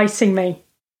for inviting me.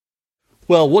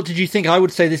 Well, what did you think? I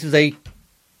would say this is a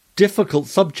difficult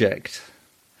subject.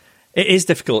 It is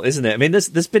difficult, isn't it? I mean,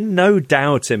 there's been no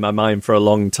doubt in my mind for a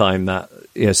long time that,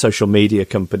 you know, social media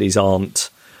companies aren't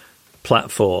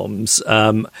platforms.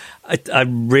 I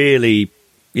really,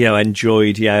 you know,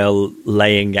 enjoyed Yael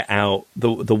laying it out,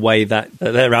 the way that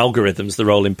their algorithms, the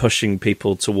role in pushing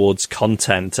people towards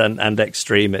content and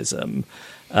extremism,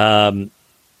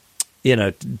 you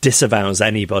know, disavows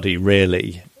anybody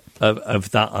really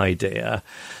of that idea.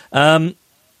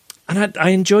 And I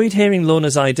enjoyed hearing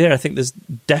Lorna's idea. I think there's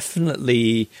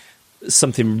definitely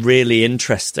something really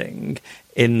interesting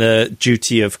in the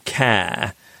duty of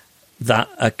care that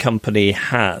a company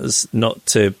has not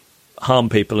to harm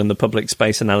people in the public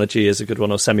space. Analogy is a good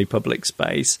one, or semi-public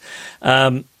space.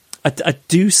 I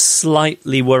do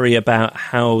slightly worry about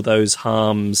how those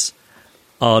harms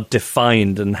are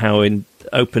defined and how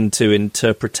open to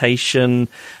interpretation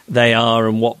they are,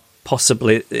 and what possible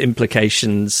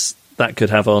implications that could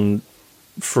have on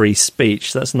free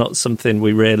speech. That's not something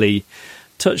we really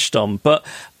touched on. But,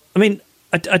 I mean,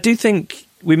 I do think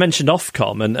we mentioned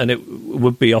Ofcom, and it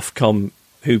would be Ofcom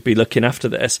who'd be looking after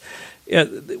this. You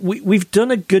know, we've done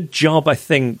a good job, I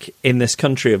think, in this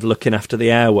country of looking after the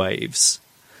airwaves.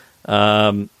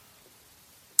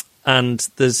 and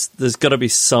there's got to be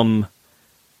some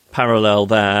parallel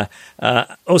there.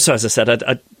 Also, as I said,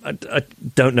 I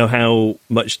don't know how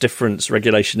much difference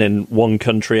regulation in one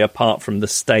country apart from the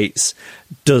States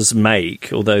does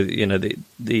make, although, you know, the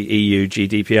EU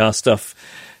GDPR stuff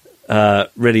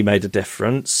really made a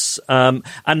difference. And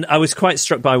I was quite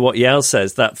struck by what Yael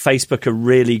says, that Facebook are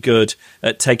really good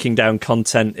at taking down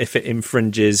content if it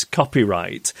infringes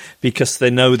copyright, because they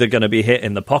know they're going to be hit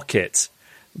in the pocket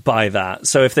by that.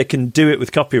 So if they can do it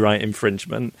with copyright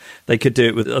infringement, they could do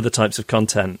it with other types of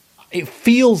content. It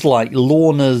feels like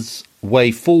Lorna's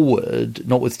way forward,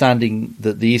 notwithstanding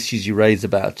the issues you raise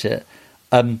about it,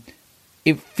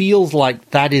 it feels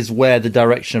like that is where the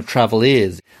direction of travel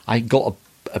is. I got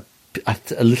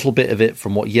a little bit of it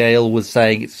from what Yael was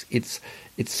saying. It's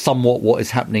somewhat what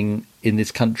is happening in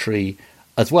this country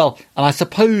as well. And I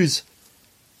suppose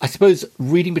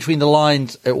reading between the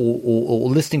lines or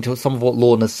listening to some of what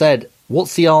Lorna said,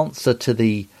 what's the answer to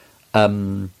the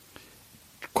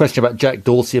question about Jack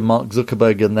Dorsey and Mark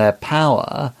Zuckerberg and their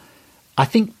power? I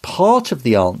think part of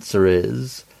the answer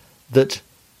is that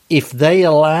if they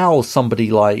allow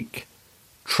somebody like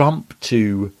Trump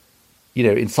to, you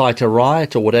know, incite a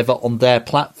riot or whatever on their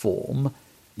platform,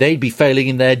 they'd be failing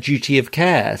in their duty of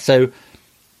care. So,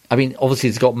 I mean, obviously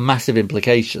it's got massive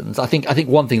implications. I think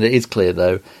one thing that is clear,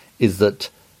 though, is that,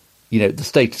 you know, the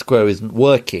status quo isn't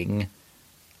working,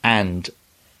 and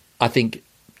I think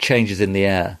change is in the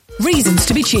air. Reasons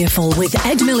to be cheerful with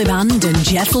Ed Miliband and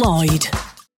Jeff Lloyd.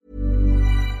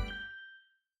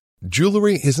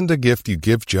 Jewelry isn't a gift you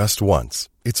give just once.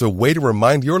 It's a way to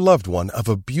remind your loved one of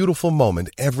a beautiful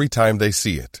moment every time they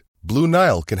see it. Blue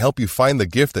Nile can help you find the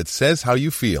gift that says how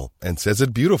you feel and says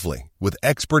it beautifully, with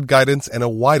expert guidance and a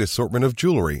wide assortment of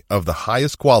jewelry of the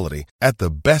highest quality at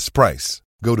the best price.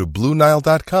 Go to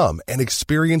BlueNile.com and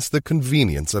experience the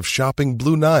convenience of shopping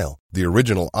Blue Nile, the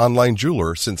original online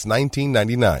jeweler since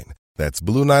 1999. That's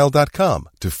BlueNile.com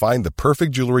to find the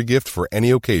perfect jewelry gift for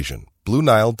any occasion.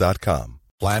 BlueNile.com.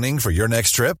 Planning for your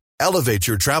next trip? Elevate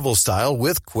your travel style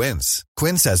with Quince.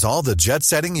 Quince has all the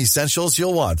jet-setting essentials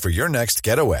you'll want for your next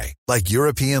getaway, like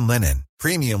European linen,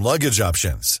 premium luggage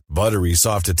options, buttery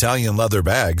soft Italian leather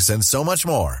bags, and so much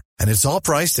more. And it's all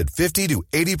priced at 50 to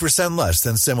 80% less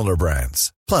than similar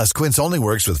brands. Plus, Quince only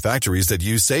works with factories that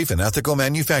use safe and ethical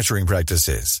manufacturing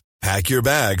practices. Pack your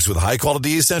bags with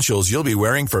high-quality essentials you'll be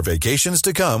wearing for vacations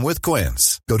to come with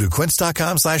Quince. Go to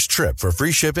quince.com/trip for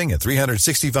free shipping and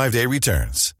 365-day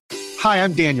returns. Hi,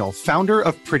 I'm Daniel, founder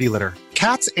of Pretty Litter.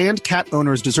 Cats and cat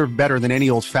owners deserve better than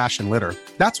any old-fashioned litter.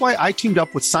 That's why I teamed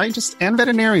up with scientists and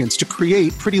veterinarians to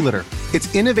create Pretty Litter.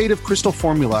 Its innovative crystal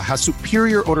formula has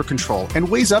superior odor control and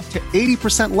weighs up to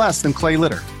 80% less than clay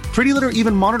litter. Pretty Litter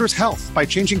even monitors health by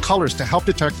changing colors to help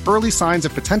detect early signs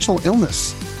of potential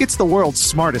illness. It's the world's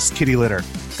smartest kitty litter.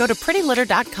 Go to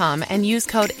prettylitter.com and use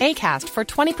code ACAST for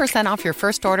 20% off your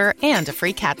first order and a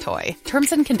free cat toy.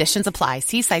 Terms and conditions apply.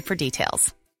 See site for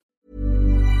details.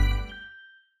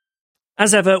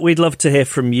 As ever, we'd love to hear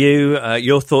from you,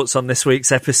 your thoughts on this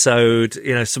week's episode,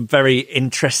 you know, some very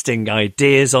interesting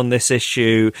ideas on this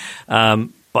issue.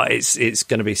 But it's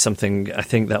going to be something, I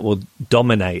think, that will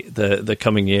dominate the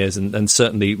coming years and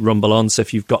certainly rumble on. So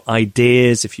if you've got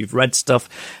ideas, if you've read stuff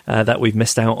that we've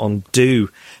missed out on, do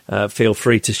feel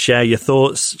free to share your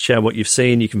thoughts, share what you've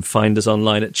seen. You can find us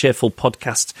online at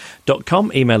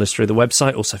cheerfulpodcast.com. Email us through the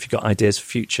website. Also, if you've got ideas for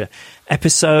future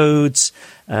episodes,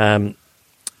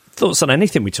 thoughts on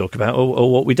anything we talk about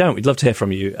or what we don't, we'd love to hear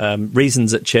from you.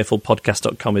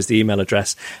 reasons@cheerfulpodcast.com is the email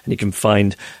address, and you can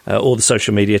find all the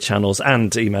social media channels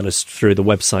and email us through the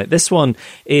website. This one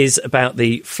is about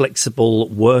the flexible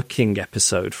working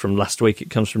episode from last week. It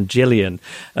comes from Gillian,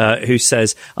 who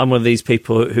says, I'm one of these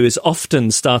people who is often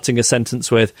starting a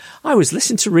sentence with, I was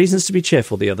listening to Reasons to be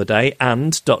Cheerful the other day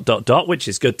and ... which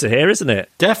is good to hear, isn't it?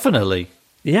 Definitely.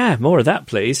 Yeah, more of that,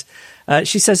 please.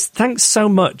 She says, thanks so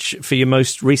much for your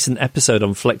most recent episode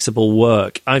on flexible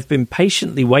work. I've been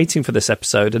patiently waiting for this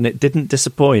episode and it didn't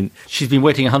disappoint. She's been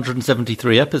waiting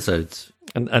 173 episodes.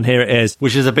 And here it is.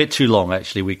 Which is a bit too long,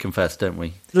 actually, we confess, don't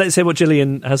we? Let's hear what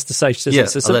Gillian has to say. She says,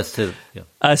 yes, let's hear. Yeah.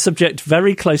 A subject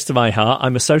very close to my heart.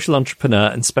 I'm a social entrepreneur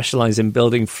and specialise in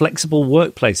building flexible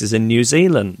workplaces in New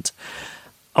Zealand.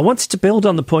 I wanted to build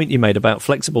on the point you made about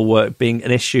flexible work being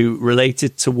an issue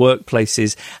related to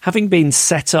workplaces having been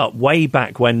set up way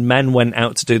back when men went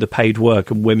out to do the paid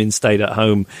work and women stayed at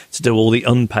home to do all the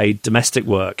unpaid domestic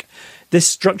work. This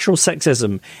structural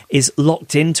sexism is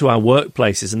locked into our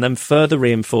workplaces and then further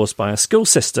reinforced by our school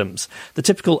systems. The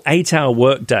typical 8-hour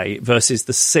workday versus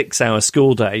the 6-hour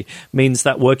school day means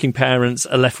that working parents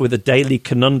are left with a daily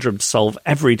conundrum to solve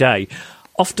every day.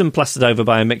 often plastered over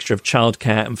by a mixture of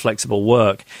childcare and flexible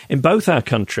work. In both our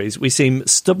countries, we seem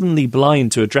stubbornly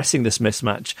blind to addressing this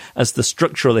mismatch as the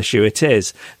structural issue it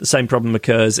is. The same problem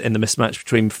occurs in the mismatch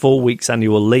between 4 weeks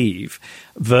annual leave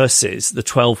versus the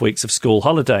 12 weeks of school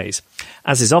holidays.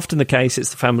 As is often the case, it's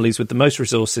the families with the most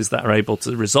resources that are able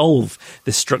to resolve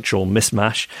this structural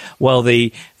mismatch, while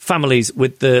the families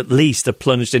with the least are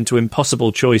plunged into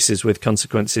impossible choices with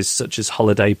consequences such as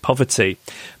holiday poverty.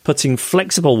 Putting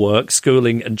flexible work,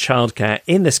 schooling and childcare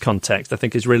in this context, I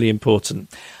think, is really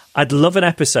important. I'd love an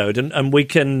episode, and we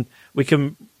can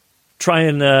try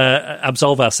and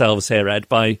absolve ourselves here, Ed,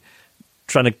 by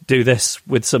trying to do this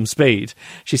with some speed.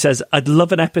 She says, I'd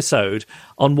love an episode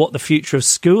on what the future of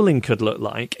schooling could look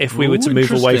like if we were to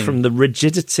move away from the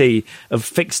rigidity of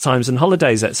fixed times and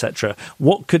holidays, etc.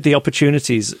 What could the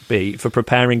opportunities be for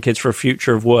preparing kids for a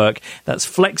future of work that's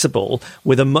flexible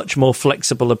with a much more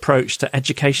flexible approach to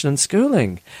education and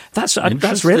schooling? That's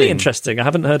really interesting. I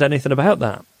haven't heard anything about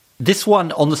that. This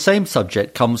one on the same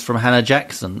subject comes from Hannah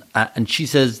Jackson, and she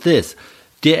says this: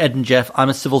 Dear Ed and Jeff, I'm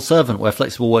a civil servant where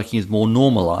flexible working is more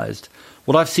normalised.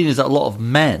 What I've seen is that a lot of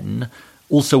men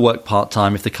also work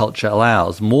part-time if the culture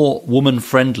allows. More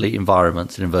woman-friendly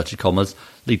environments, in inverted commas,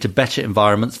 lead to better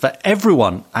environments for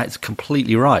everyone. It's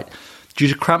completely right. Due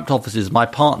to cramped offices, my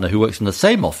partner, who works in the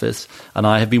same office, and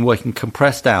I have been working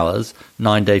compressed hours,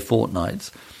 9-day fortnights.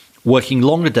 Working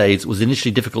longer days was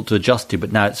initially difficult to adjust to,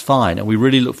 but now it's fine, and we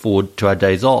really look forward to our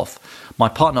days off. My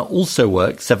partner also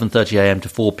works 7:30 a.m. to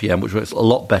 4 p.m., which works a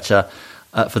lot better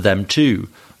for them too.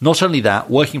 Not only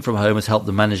that, working from home has helped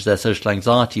them manage their social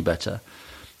anxiety better.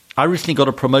 I recently got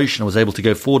a promotion and was able to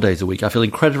go 4 days a week. I feel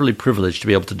incredibly privileged to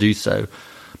be able to do so,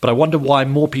 but I wonder why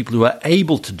more people who are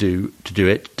able to do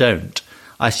it don't.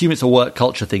 I assume it's a work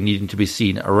culture thing needing to be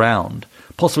seen around.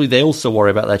 Possibly they also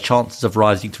worry about their chances of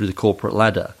rising through the corporate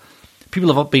ladder.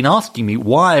 People have been asking me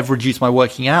why I've reduced my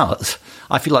working hours.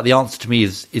 I feel like the answer to me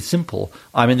is simple.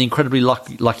 I'm in the incredibly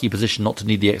lucky position not to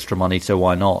need the extra money, so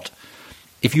why not?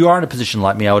 If you are in a position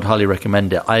like me, I would highly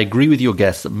recommend it. I agree with your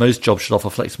guest that most jobs should offer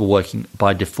flexible working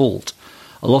by default.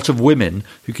 A lot of women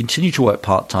who continue to work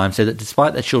part-time say that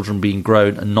despite their children being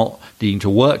grown and not needing to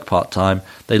work part-time,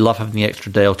 they love having the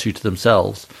extra day or two to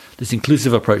themselves. This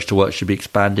inclusive approach to work should be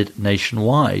expanded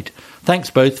nationwide. Thanks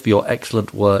both for your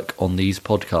excellent work on these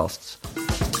podcasts.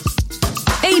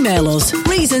 Email us,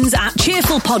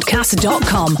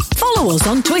 reasons@cheerfulpodcast.com. Follow us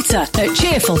on Twitter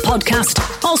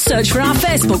 @cheerfulpodcast or search for our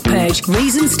Facebook page,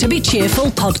 Reasons to be Cheerful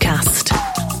Podcast.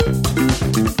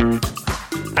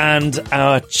 And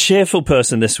our cheerful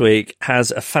person this week has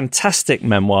a fantastic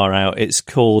memoir out. It's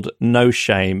called No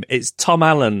Shame. It's Tom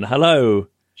Allen. Hello.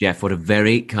 Jeff, what a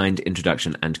very kind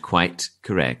introduction and quite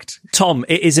correct. Tom,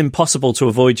 it is impossible to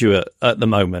avoid you at the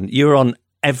moment. You're on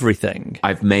everything.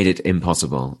 I've made it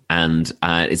impossible, and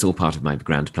it's all part of my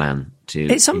grand plan to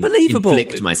it's unbelievable.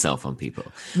 Inflict myself on people.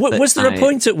 Was there a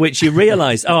point at which you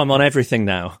realised, I'm on everything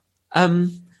now? Well,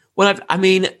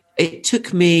 it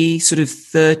took me sort of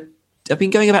I've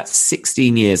been going about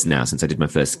 16 years now since I did my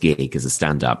first gig as a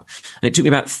stand-up. And it took me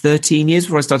about 13 years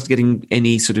before I started getting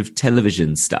any sort of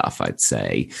television stuff, I'd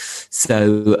say.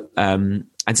 So, and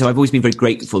so I've always been very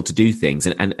grateful to do things.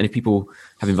 And if people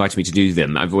have invited me to do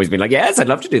them, I've always been like, yes, I'd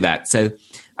love to do that. So,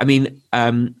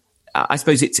 I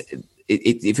suppose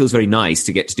it feels very nice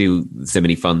to get to do so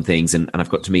many fun things, and I've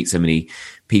got to meet so many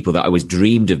people that I always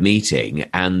dreamed of meeting,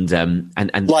 and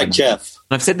Jeff.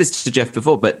 And I've said this to Jeff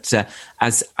before, but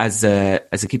as a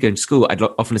kid going to school, I'd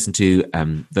often listen to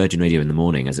Virgin Radio in the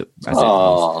morning as it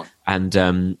was,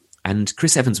 and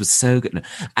Chris Evans was so good,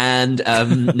 and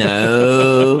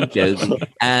no joking,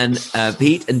 and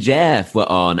Pete and Jeff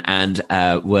were on, and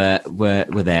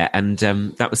were there, and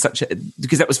that was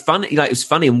because that was fun. Like, it was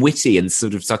funny and witty and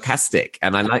sort of sarcastic,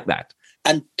 and I like that.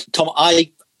 And Tom,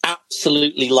 I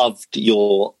absolutely loved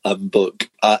your book.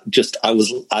 I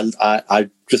was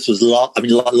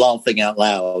laughing out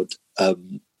loud.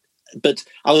 But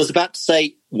I was about to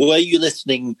say, were you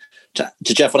listening to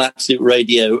Jeff on Absolute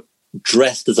Radio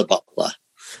dressed as a butler?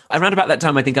 Around about that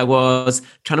time, I think I was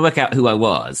trying to work out who I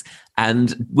was,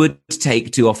 and would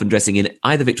take too often dressing in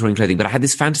either Victorian clothing, but I had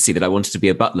this fantasy that I wanted to be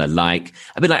a butler, a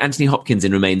bit like Anthony Hopkins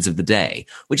in Remains of the Day,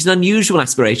 which is an unusual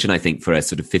aspiration, I think, for a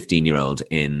sort of 15-year-old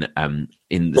in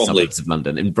the suburbs of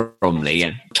London, in Bromley.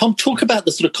 Yeah. Tom, talk about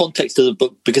the sort of context of the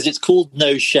book, because it's called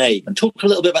No Shame, and talk a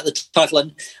little bit about the title.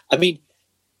 And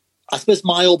I suppose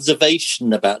my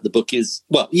observation about the book is,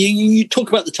 well, you talk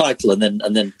about the title and then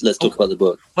let's talk about the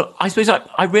book. Well, I suppose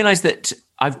I realised that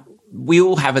we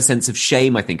all have a sense of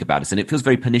shame, I think, about us, and it feels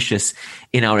very pernicious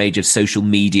in our age of social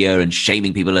media and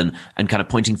shaming people and kind of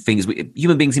pointing fingers.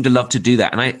 Human beings seem to love to do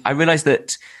that. And I realised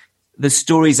that the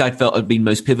stories I felt had been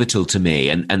most pivotal to me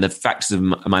and the factors of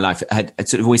my life had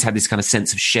sort of always had this kind of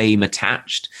sense of shame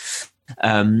attached.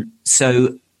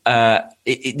 So a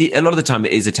lot of the time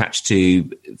it is attached to,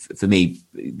 for me,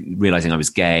 realizing I was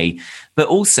gay, but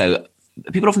also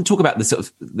people often talk about the sort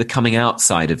of the coming out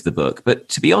side of the book. But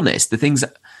to be honest, the thing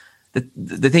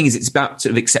is, it's about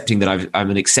sort of accepting that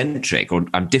I'm an eccentric or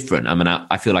I'm different.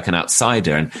 I feel like an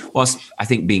outsider. And whilst I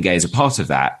think being gay is a part of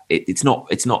that, it's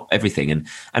not everything. And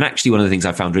actually, one of the things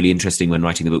I found really interesting when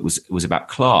writing the book was about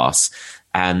class.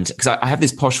 And because I have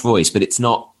this posh voice, but it's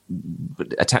not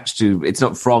attached to, it's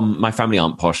not from, my family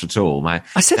aren't posh at all. I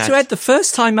said to Ed the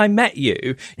first time I met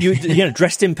you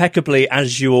dressed impeccably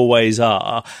as you always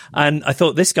are, and I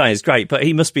thought this guy is great, but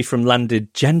he must be from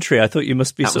landed gentry. I thought you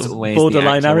must be sort of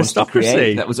borderline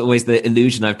aristocracy. That was always the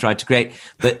illusion I've tried to create.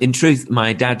 But in truth,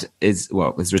 my dad is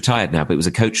retired now, but he was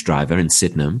a coach driver in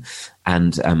Sydenham.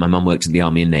 And my mum worked in the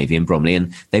Army and Navy in Bromley,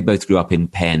 and they both grew up in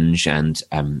Penge and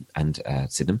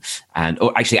Sydenham,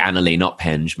 or actually Annerley, not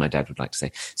Penge, my dad would like to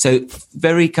say. So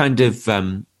very kind of,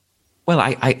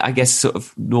 I guess sort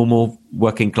of normal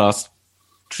working class,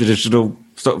 traditional,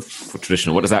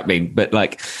 what does that mean? But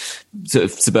like sort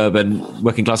of suburban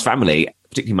working class family,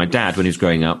 particularly my dad when he was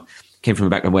growing up, came from a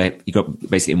background where he got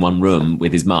basically in one room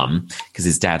with his mum because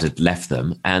his dad had left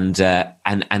them. And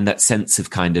that sense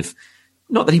of kind of,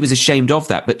 not that he was ashamed of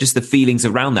that, but just the feelings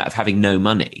around that of having no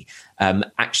money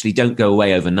actually don't go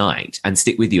away overnight and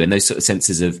stick with you. And those sort of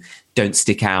senses of don't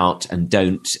stick out and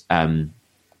don't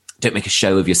make a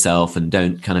show of yourself and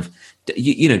don't kind of,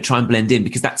 try and blend in,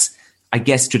 because that's, I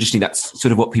guess traditionally that's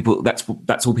sort of what people,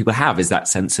 that's all people have, is that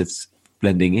sense of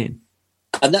blending in.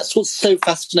 And that's what's so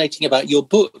fascinating about your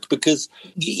book, because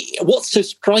what's so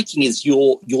striking is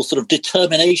your sort of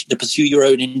determination to pursue your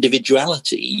own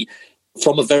individuality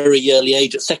from a very early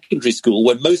age at secondary school,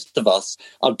 when most of us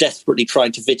are desperately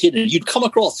trying to fit in. And you'd come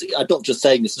across, I'm not just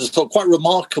saying this, as a quite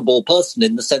remarkable person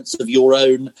in the sense of your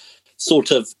own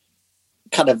sort of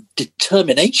kind of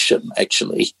determination,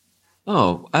 actually.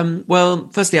 Oh, well,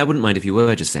 firstly, I wouldn't mind if you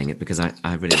were just saying it, because I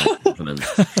really like compliments.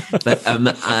 But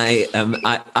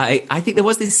I think there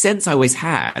was this sense I always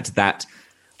had that,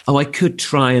 I could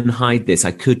try and hide this.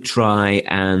 I could try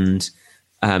and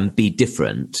be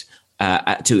different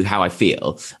to how I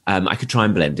feel. I could try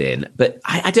and blend in. But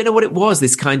I don't know what it was,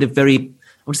 this kind of very,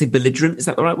 I want to say belligerent, is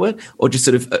that the right word? Or just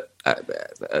sort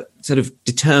of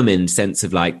determined sense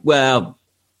of like, well,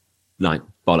 like,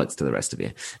 bollocks to the rest of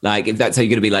you. Like, if that's how you're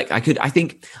going to be, like, I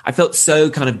think I felt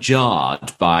so kind of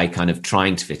jarred by kind of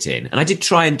trying to fit in. And I did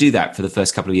try and do that for the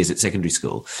first couple of years at secondary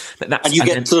school. And you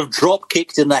get sort of drop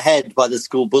kicked in the head by the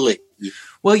school bully.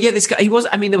 Well, yeah, this guy, he was,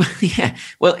 I mean, yeah,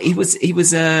 well, he was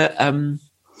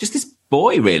just this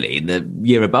boy really in the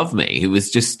year above me who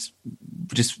was just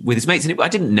with his mates. And I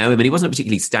didn't know him, and he wasn't a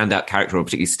particularly standout character or a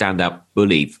particularly standout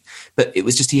bully, but it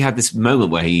was just, he had this moment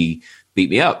where he beat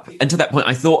me up. Until that point,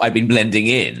 I thought I'd been blending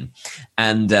in,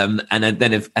 and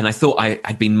I thought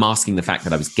I'd been masking the fact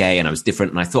that I was gay and I was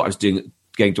different, and I thought I was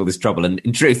going to all this trouble. And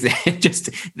in truth, just,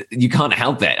 you can't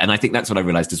help it. And I think that's what I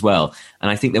realized as well.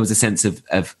 And I think there was a sense of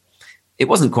it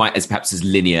wasn't quite as perhaps as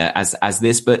linear as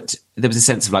this, but there was a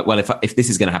sense of like, well, if this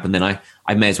is going to happen, then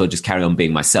I may as well just carry on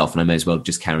being myself, and I may as well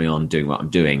just carry on doing what I'm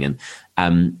doing.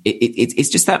 And it's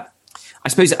just that, I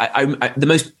suppose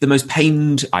the most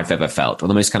pained I've ever felt, or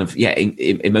the most kind of,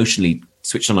 emotionally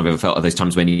switched on I've ever felt, are those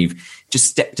times when you've just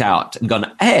stepped out and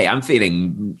gone, hey, I'm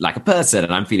feeling like a person,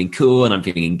 and I'm feeling cool, and I'm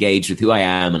feeling engaged with who I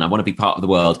am, and I want to be part of the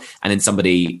world. And then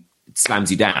somebody slams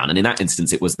you down. And in that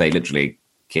instance, it was they literally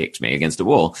kicked me against a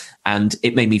wall, and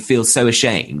it made me feel so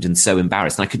ashamed and so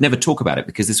embarrassed. And I could never talk about it,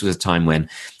 because this was a time when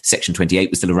Section 28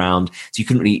 was still around, so you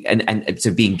couldn't really, and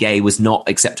so being gay was not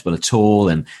acceptable at all,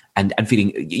 and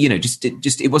feeling,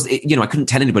 it was, I couldn't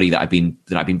tell anybody that I'd been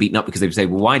beaten up, because they would say,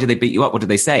 well, why did they beat you up? What did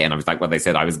they say? And I was like, well, they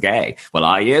said I was gay. Well,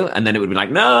 are you? And then it would be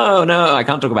like, no, I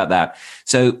can't talk about that.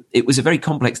 So it was a very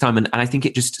complex time, and I think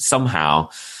it just somehow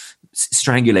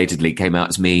strangulatedly came out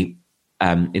as me,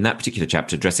 in that particular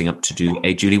chapter, dressing up to do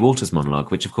a Julie Walters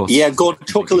monologue, which of course... Yeah, go on,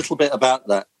 talk a little bit about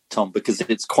that, Tom, because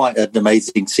it's quite an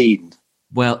amazing scene.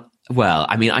 Well,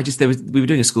 I mean, we were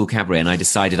doing a school cabaret, and I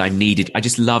decided I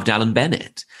just loved Alan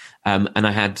Bennett. And I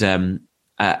had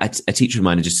a teacher of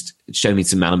mine had just shown me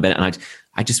some Alan Bennett, and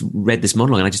I just read this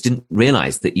monologue, and I just didn't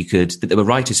realise that there were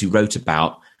writers who wrote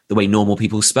about the way normal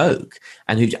people spoke,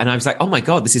 and I was like, oh my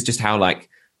God, this is just how like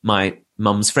my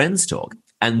mum's friends talk.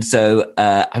 And so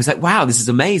I was like, wow, this is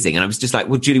amazing. And I was just like,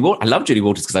 well, I love Julie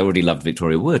Walters because I already loved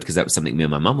Victoria Wood, because that was something me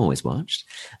and my mum always watched.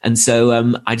 And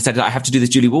so I decided I have to do this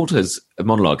Julie Walters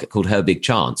monologue called Her Big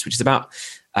Chance, which is about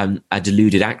a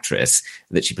deluded actress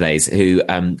that she plays who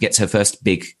gets her first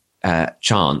big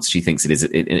chance she thinks it is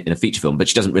in a feature film, but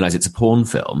she doesn't realize it's a porn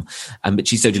film. But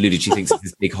she's so deluded she thinks it's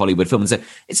this big Hollywood film. And so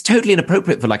it's totally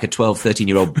inappropriate for like a 12,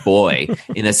 13-year-old boy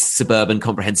in a suburban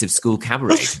comprehensive school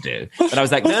cabaret to do. But I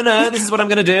was like, no, this is what I'm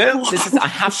going to do. I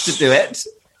have to do it.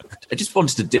 I just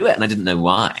wanted to do it, and I didn't know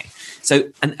why. So,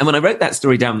 and when I wrote that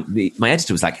story down, my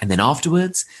editor was like, and then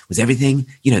afterwards was everything,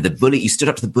 the bully, you stood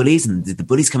up to the bullies, and did the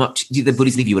bullies come up? Did the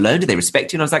bullies leave you alone? Did they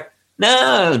respect you? And I was like,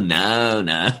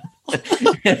 no.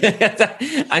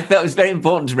 I felt it was very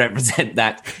important to represent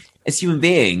that as human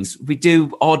beings, we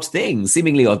do odd things,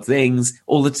 seemingly odd things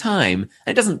all the time.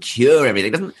 And it doesn't cure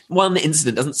everything. One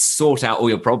incident doesn't sort out all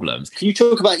your problems. Can you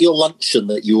talk about your luncheon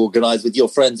that you organise with your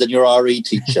friends and your RE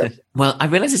teacher? Well, I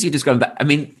realise as you describe that, I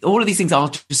mean, all of these things are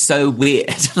just so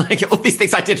weird. Like all these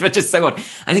things I did were just so odd.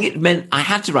 I think it meant I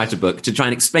had to write a book to try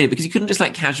and explain it, because you couldn't just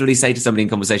like casually say to somebody in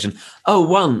conversation, oh,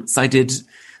 once I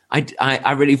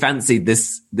really fancied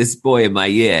this boy in my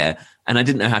year, and I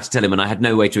didn't know how to tell him, and I had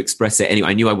no way to express it. Anyway,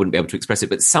 I knew I wouldn't be able to express it,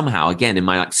 but somehow, again, in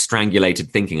my like strangulated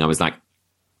thinking, I was like,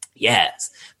 yes,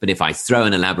 but if I throw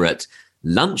an elaborate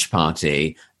lunch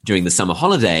party during the summer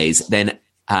holidays, then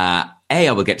A,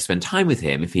 I will get to spend time with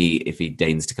him if he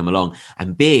deigns to come along,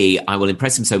 and B, I will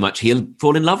impress him so much he'll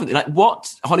fall in love with me. Like,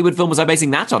 what Hollywood film was I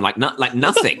basing that on? Like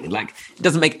nothing. Like, it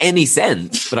doesn't make any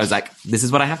sense. But I was like, this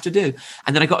is what I have to do.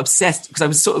 And then I got obsessed, because I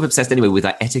was sort of obsessed anyway with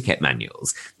like etiquette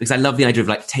manuals, because I love the idea of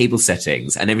like table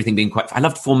settings and everything being I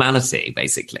loved formality,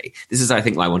 basically. This is, I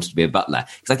think, why I wanted to be a butler,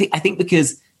 because I think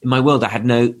because in my world I had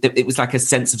it was like a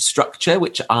sense of structure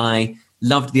which I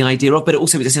loved the idea of, but it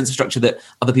also was a sense of structure that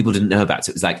other people didn't know about.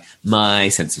 So it was like my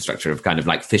sense of structure of kind of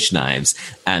like fish knives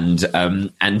and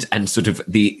sort of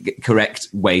the correct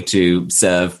way to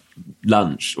serve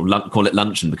lunch, or call it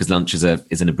luncheon, because lunch is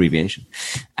an abbreviation.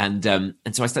 And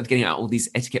so I started getting out all these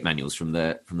etiquette manuals from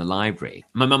the library.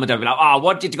 My mum and dad were like, oh,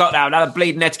 what did you got now? Another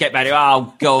bleeding etiquette manual.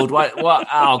 Oh, God, what?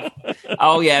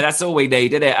 Oh, yeah, that's all we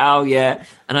need, isn't it? Oh, yeah.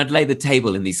 And I'd lay the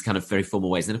table in these kind of very formal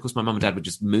ways. And then, of course, my mum and dad would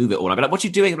just move it all. I'd be like, what are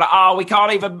you doing? I'm like, oh, we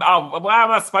can't even, where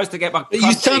am I supposed to get my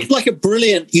You sound like a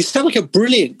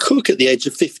brilliant cook at the age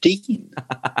of 15.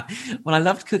 Well, I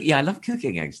loved cooking. Yeah, I love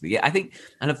cooking, actually. Yeah, I think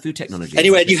I love food technology.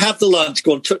 Anyway, you have the lunch.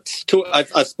 Go on.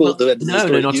 I've spoiled the end of the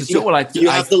story. No, not at all. You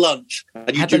have the lunch,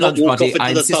 and you do not walk off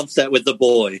into the sunset with the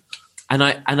boy.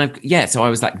 So I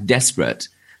was like desperate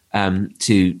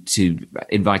to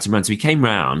invite him round. So he came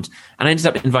round, and I ended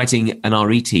up inviting an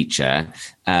RE teacher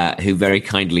who very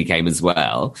kindly came as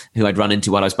well, who I'd run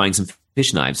into while I was buying some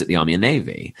fish knives at the Army and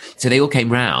Navy. So they all came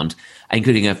round,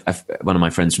 including one of my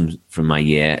friends from my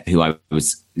year, he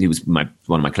was one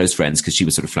of my close friends, because she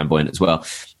was sort of flamboyant as well.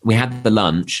 We had the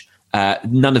lunch.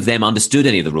 None of them understood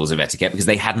any of the rules of etiquette, because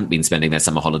they hadn't been spending their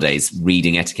summer holidays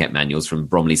reading etiquette manuals from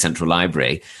Bromley Central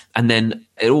Library. And then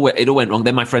it all went wrong.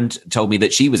 Then my friend told me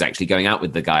that she was actually going out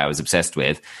with the guy I was obsessed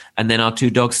with. And then our two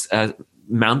dogs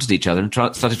mounted each other and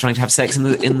started trying to have sex on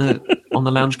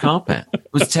the lounge carpet.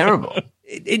 It was terrible.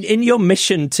 In your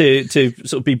mission to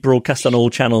sort of be broadcast on all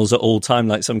channels at all time,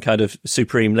 like some kind of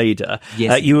supreme leader,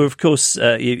 yes. You were, of course,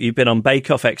 you've been on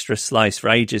Bake Off Extra Slice for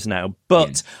ages now.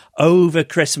 But over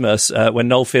Christmas, when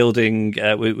Noel Fielding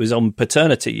was on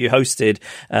paternity, you hosted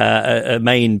a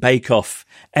main Bake Off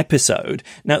episode.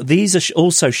 Now, these are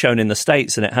also shown in the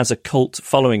States, and it has a cult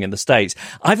following in the States.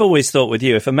 I've always thought with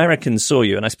you, if Americans saw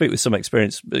you, and I speak with some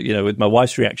experience, with my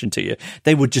wife's reaction to you,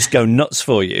 they would just go nuts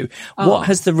for you. Oh. What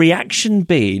has the reaction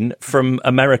been from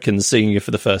Americans seeing you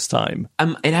for the first time?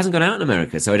 It hasn't gone out in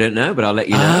America, so I don't know, but I'll let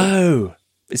you know. Oh,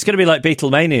 it's going to be like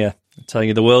Beatlemania. I'm telling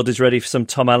you, the world is ready for some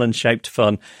Tom Allen-shaped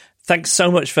fun. Thanks so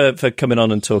much for coming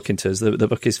on and talking to us. The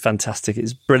book is fantastic.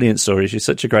 It's brilliant stories. You're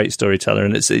such a great storyteller,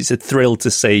 and it's a thrill to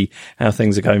see how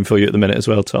things are going for you at the minute as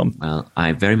well, Tom. Well,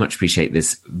 I very much appreciate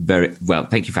this. Very well.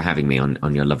 Thank you for having me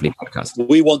on your lovely podcast.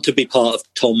 We want to be part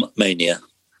of Tom Mania.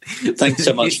 Thanks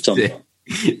so much, Tom.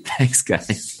 Thanks,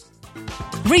 guys.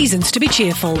 Reasons to be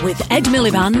Cheerful with Ed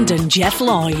Miliband and Jeff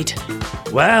Lloyd.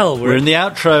 Well, we're in the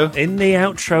outro. In the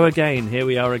outro again. Here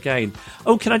we are again.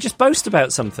 Oh, can I just boast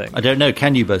about something? I don't know.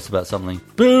 Can you boast about something?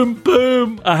 Boom,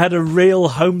 boom. I had a real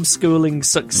homeschooling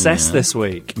success this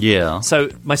week. Yeah. So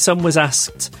my son was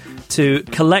asked to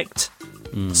collect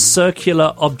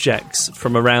circular objects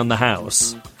from around the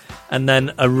house and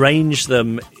then arrange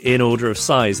them in order of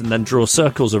size and then draw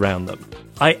circles around them.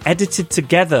 I edited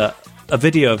together a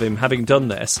video of him having done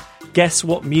this. Guess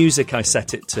what music I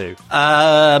set it to?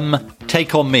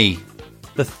 Take On Me.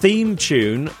 The theme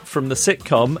tune from the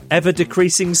sitcom Ever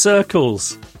Decreasing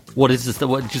Circles. What is this?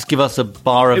 Just give us a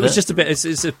bar of it. It was just a bit.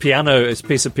 It's a piano. It's a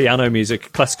piece of piano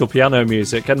music, classical piano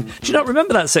music. And do you not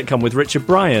remember that sitcom with Richard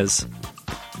Bryars?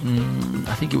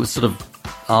 I think it was sort of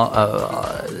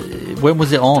When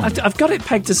was it on? I've got it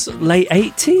pegged as late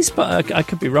 80s, but I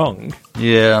could be wrong.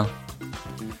 Yeah.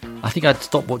 I think I'd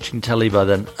stopped watching telly by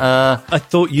then. I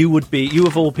thought you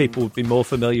of all people, would be more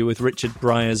familiar with Richard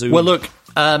Breyer's. Well, look,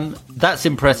 that's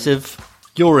impressive.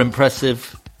 You're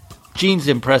impressive. Gene's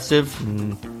impressive.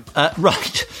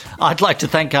 Right. I'd like to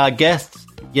thank our guests,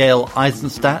 Yael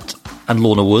Eisenstadt and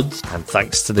Lorna Woods. And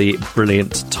thanks to the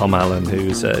brilliant Tom Allen,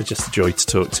 who's just a joy to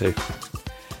talk to.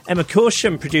 Emma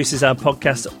Corsham produces our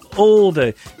podcast. All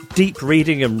the deep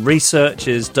reading and research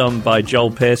is done by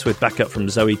Joel Pearce with backup from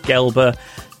Zoe Gelber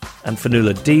and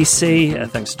Fanula DC.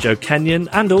 Thanks to Joe Kenyon,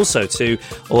 and also to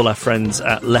all our friends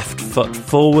at Left Foot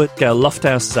Forward. Gail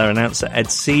Lofthouse is our announcer.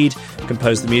 Ed Seed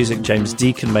composed the music. James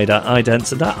Deacon made our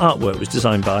idents, and our artwork was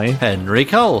designed by Henry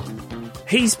Cole.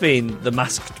 He's been the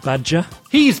Masked Badger.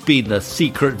 He's been the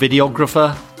secret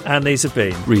videographer. And these have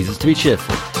been Reasons to be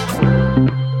Cheerful.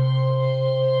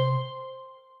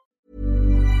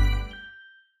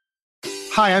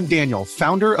 Hi, I'm Daniel,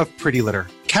 founder of Pretty Litter.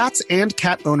 Cats and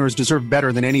cat owners deserve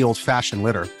better than any old-fashioned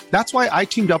litter. That's why I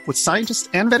teamed up with scientists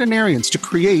and veterinarians to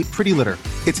create Pretty Litter.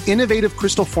 Its innovative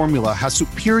crystal formula has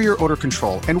superior odor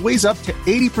control and weighs up to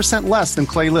 80% less than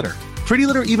clay litter. Pretty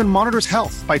Litter even monitors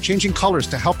health by changing colors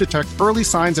to help detect early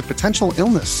signs of potential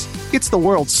illness. It's the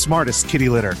world's smartest kitty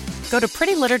litter. Go to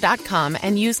prettylitter.com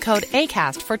and use code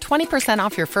ACAST for 20%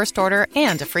 off your first order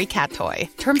and a free cat toy.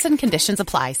 Terms and conditions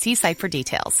apply. See site for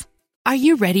details. Are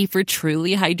you ready for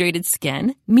truly hydrated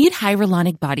skin? Meet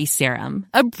Hyaluronic Body Serum,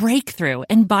 a breakthrough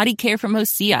in body care from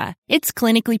Osea. It's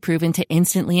clinically proven to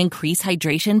instantly increase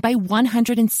hydration by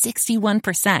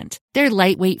 161%. Their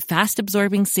lightweight,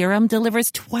 fast-absorbing serum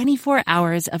delivers 24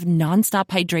 hours of nonstop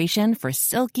hydration for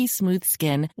silky smooth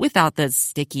skin without the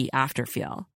sticky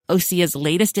afterfeel. Osea's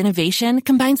latest innovation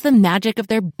combines the magic of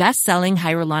their best-selling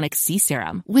Hyaluronic Sea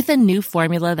Serum with a new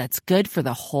formula that's good for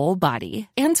the whole body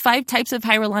and 5 types of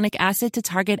hyaluronic acid to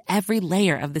target every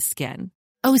layer of the skin.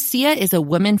 Osea is a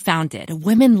women-founded,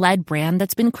 women-led brand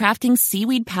that's been crafting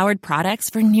seaweed-powered products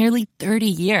for nearly 30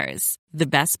 years. The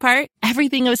best part?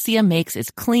 Everything Osea makes is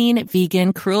clean,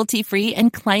 vegan, cruelty-free,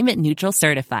 and climate-neutral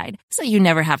certified, so you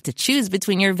never have to choose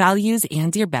between your values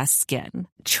and your best skin.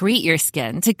 Treat your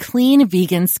skin to clean,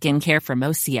 vegan skincare from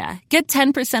Osea. Get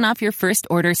 10% off your first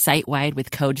order site-wide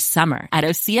with code SUMMER at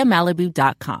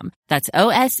OseaMalibu.com. That's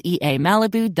OSEA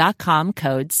Malibu.com,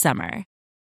 code SUMMER.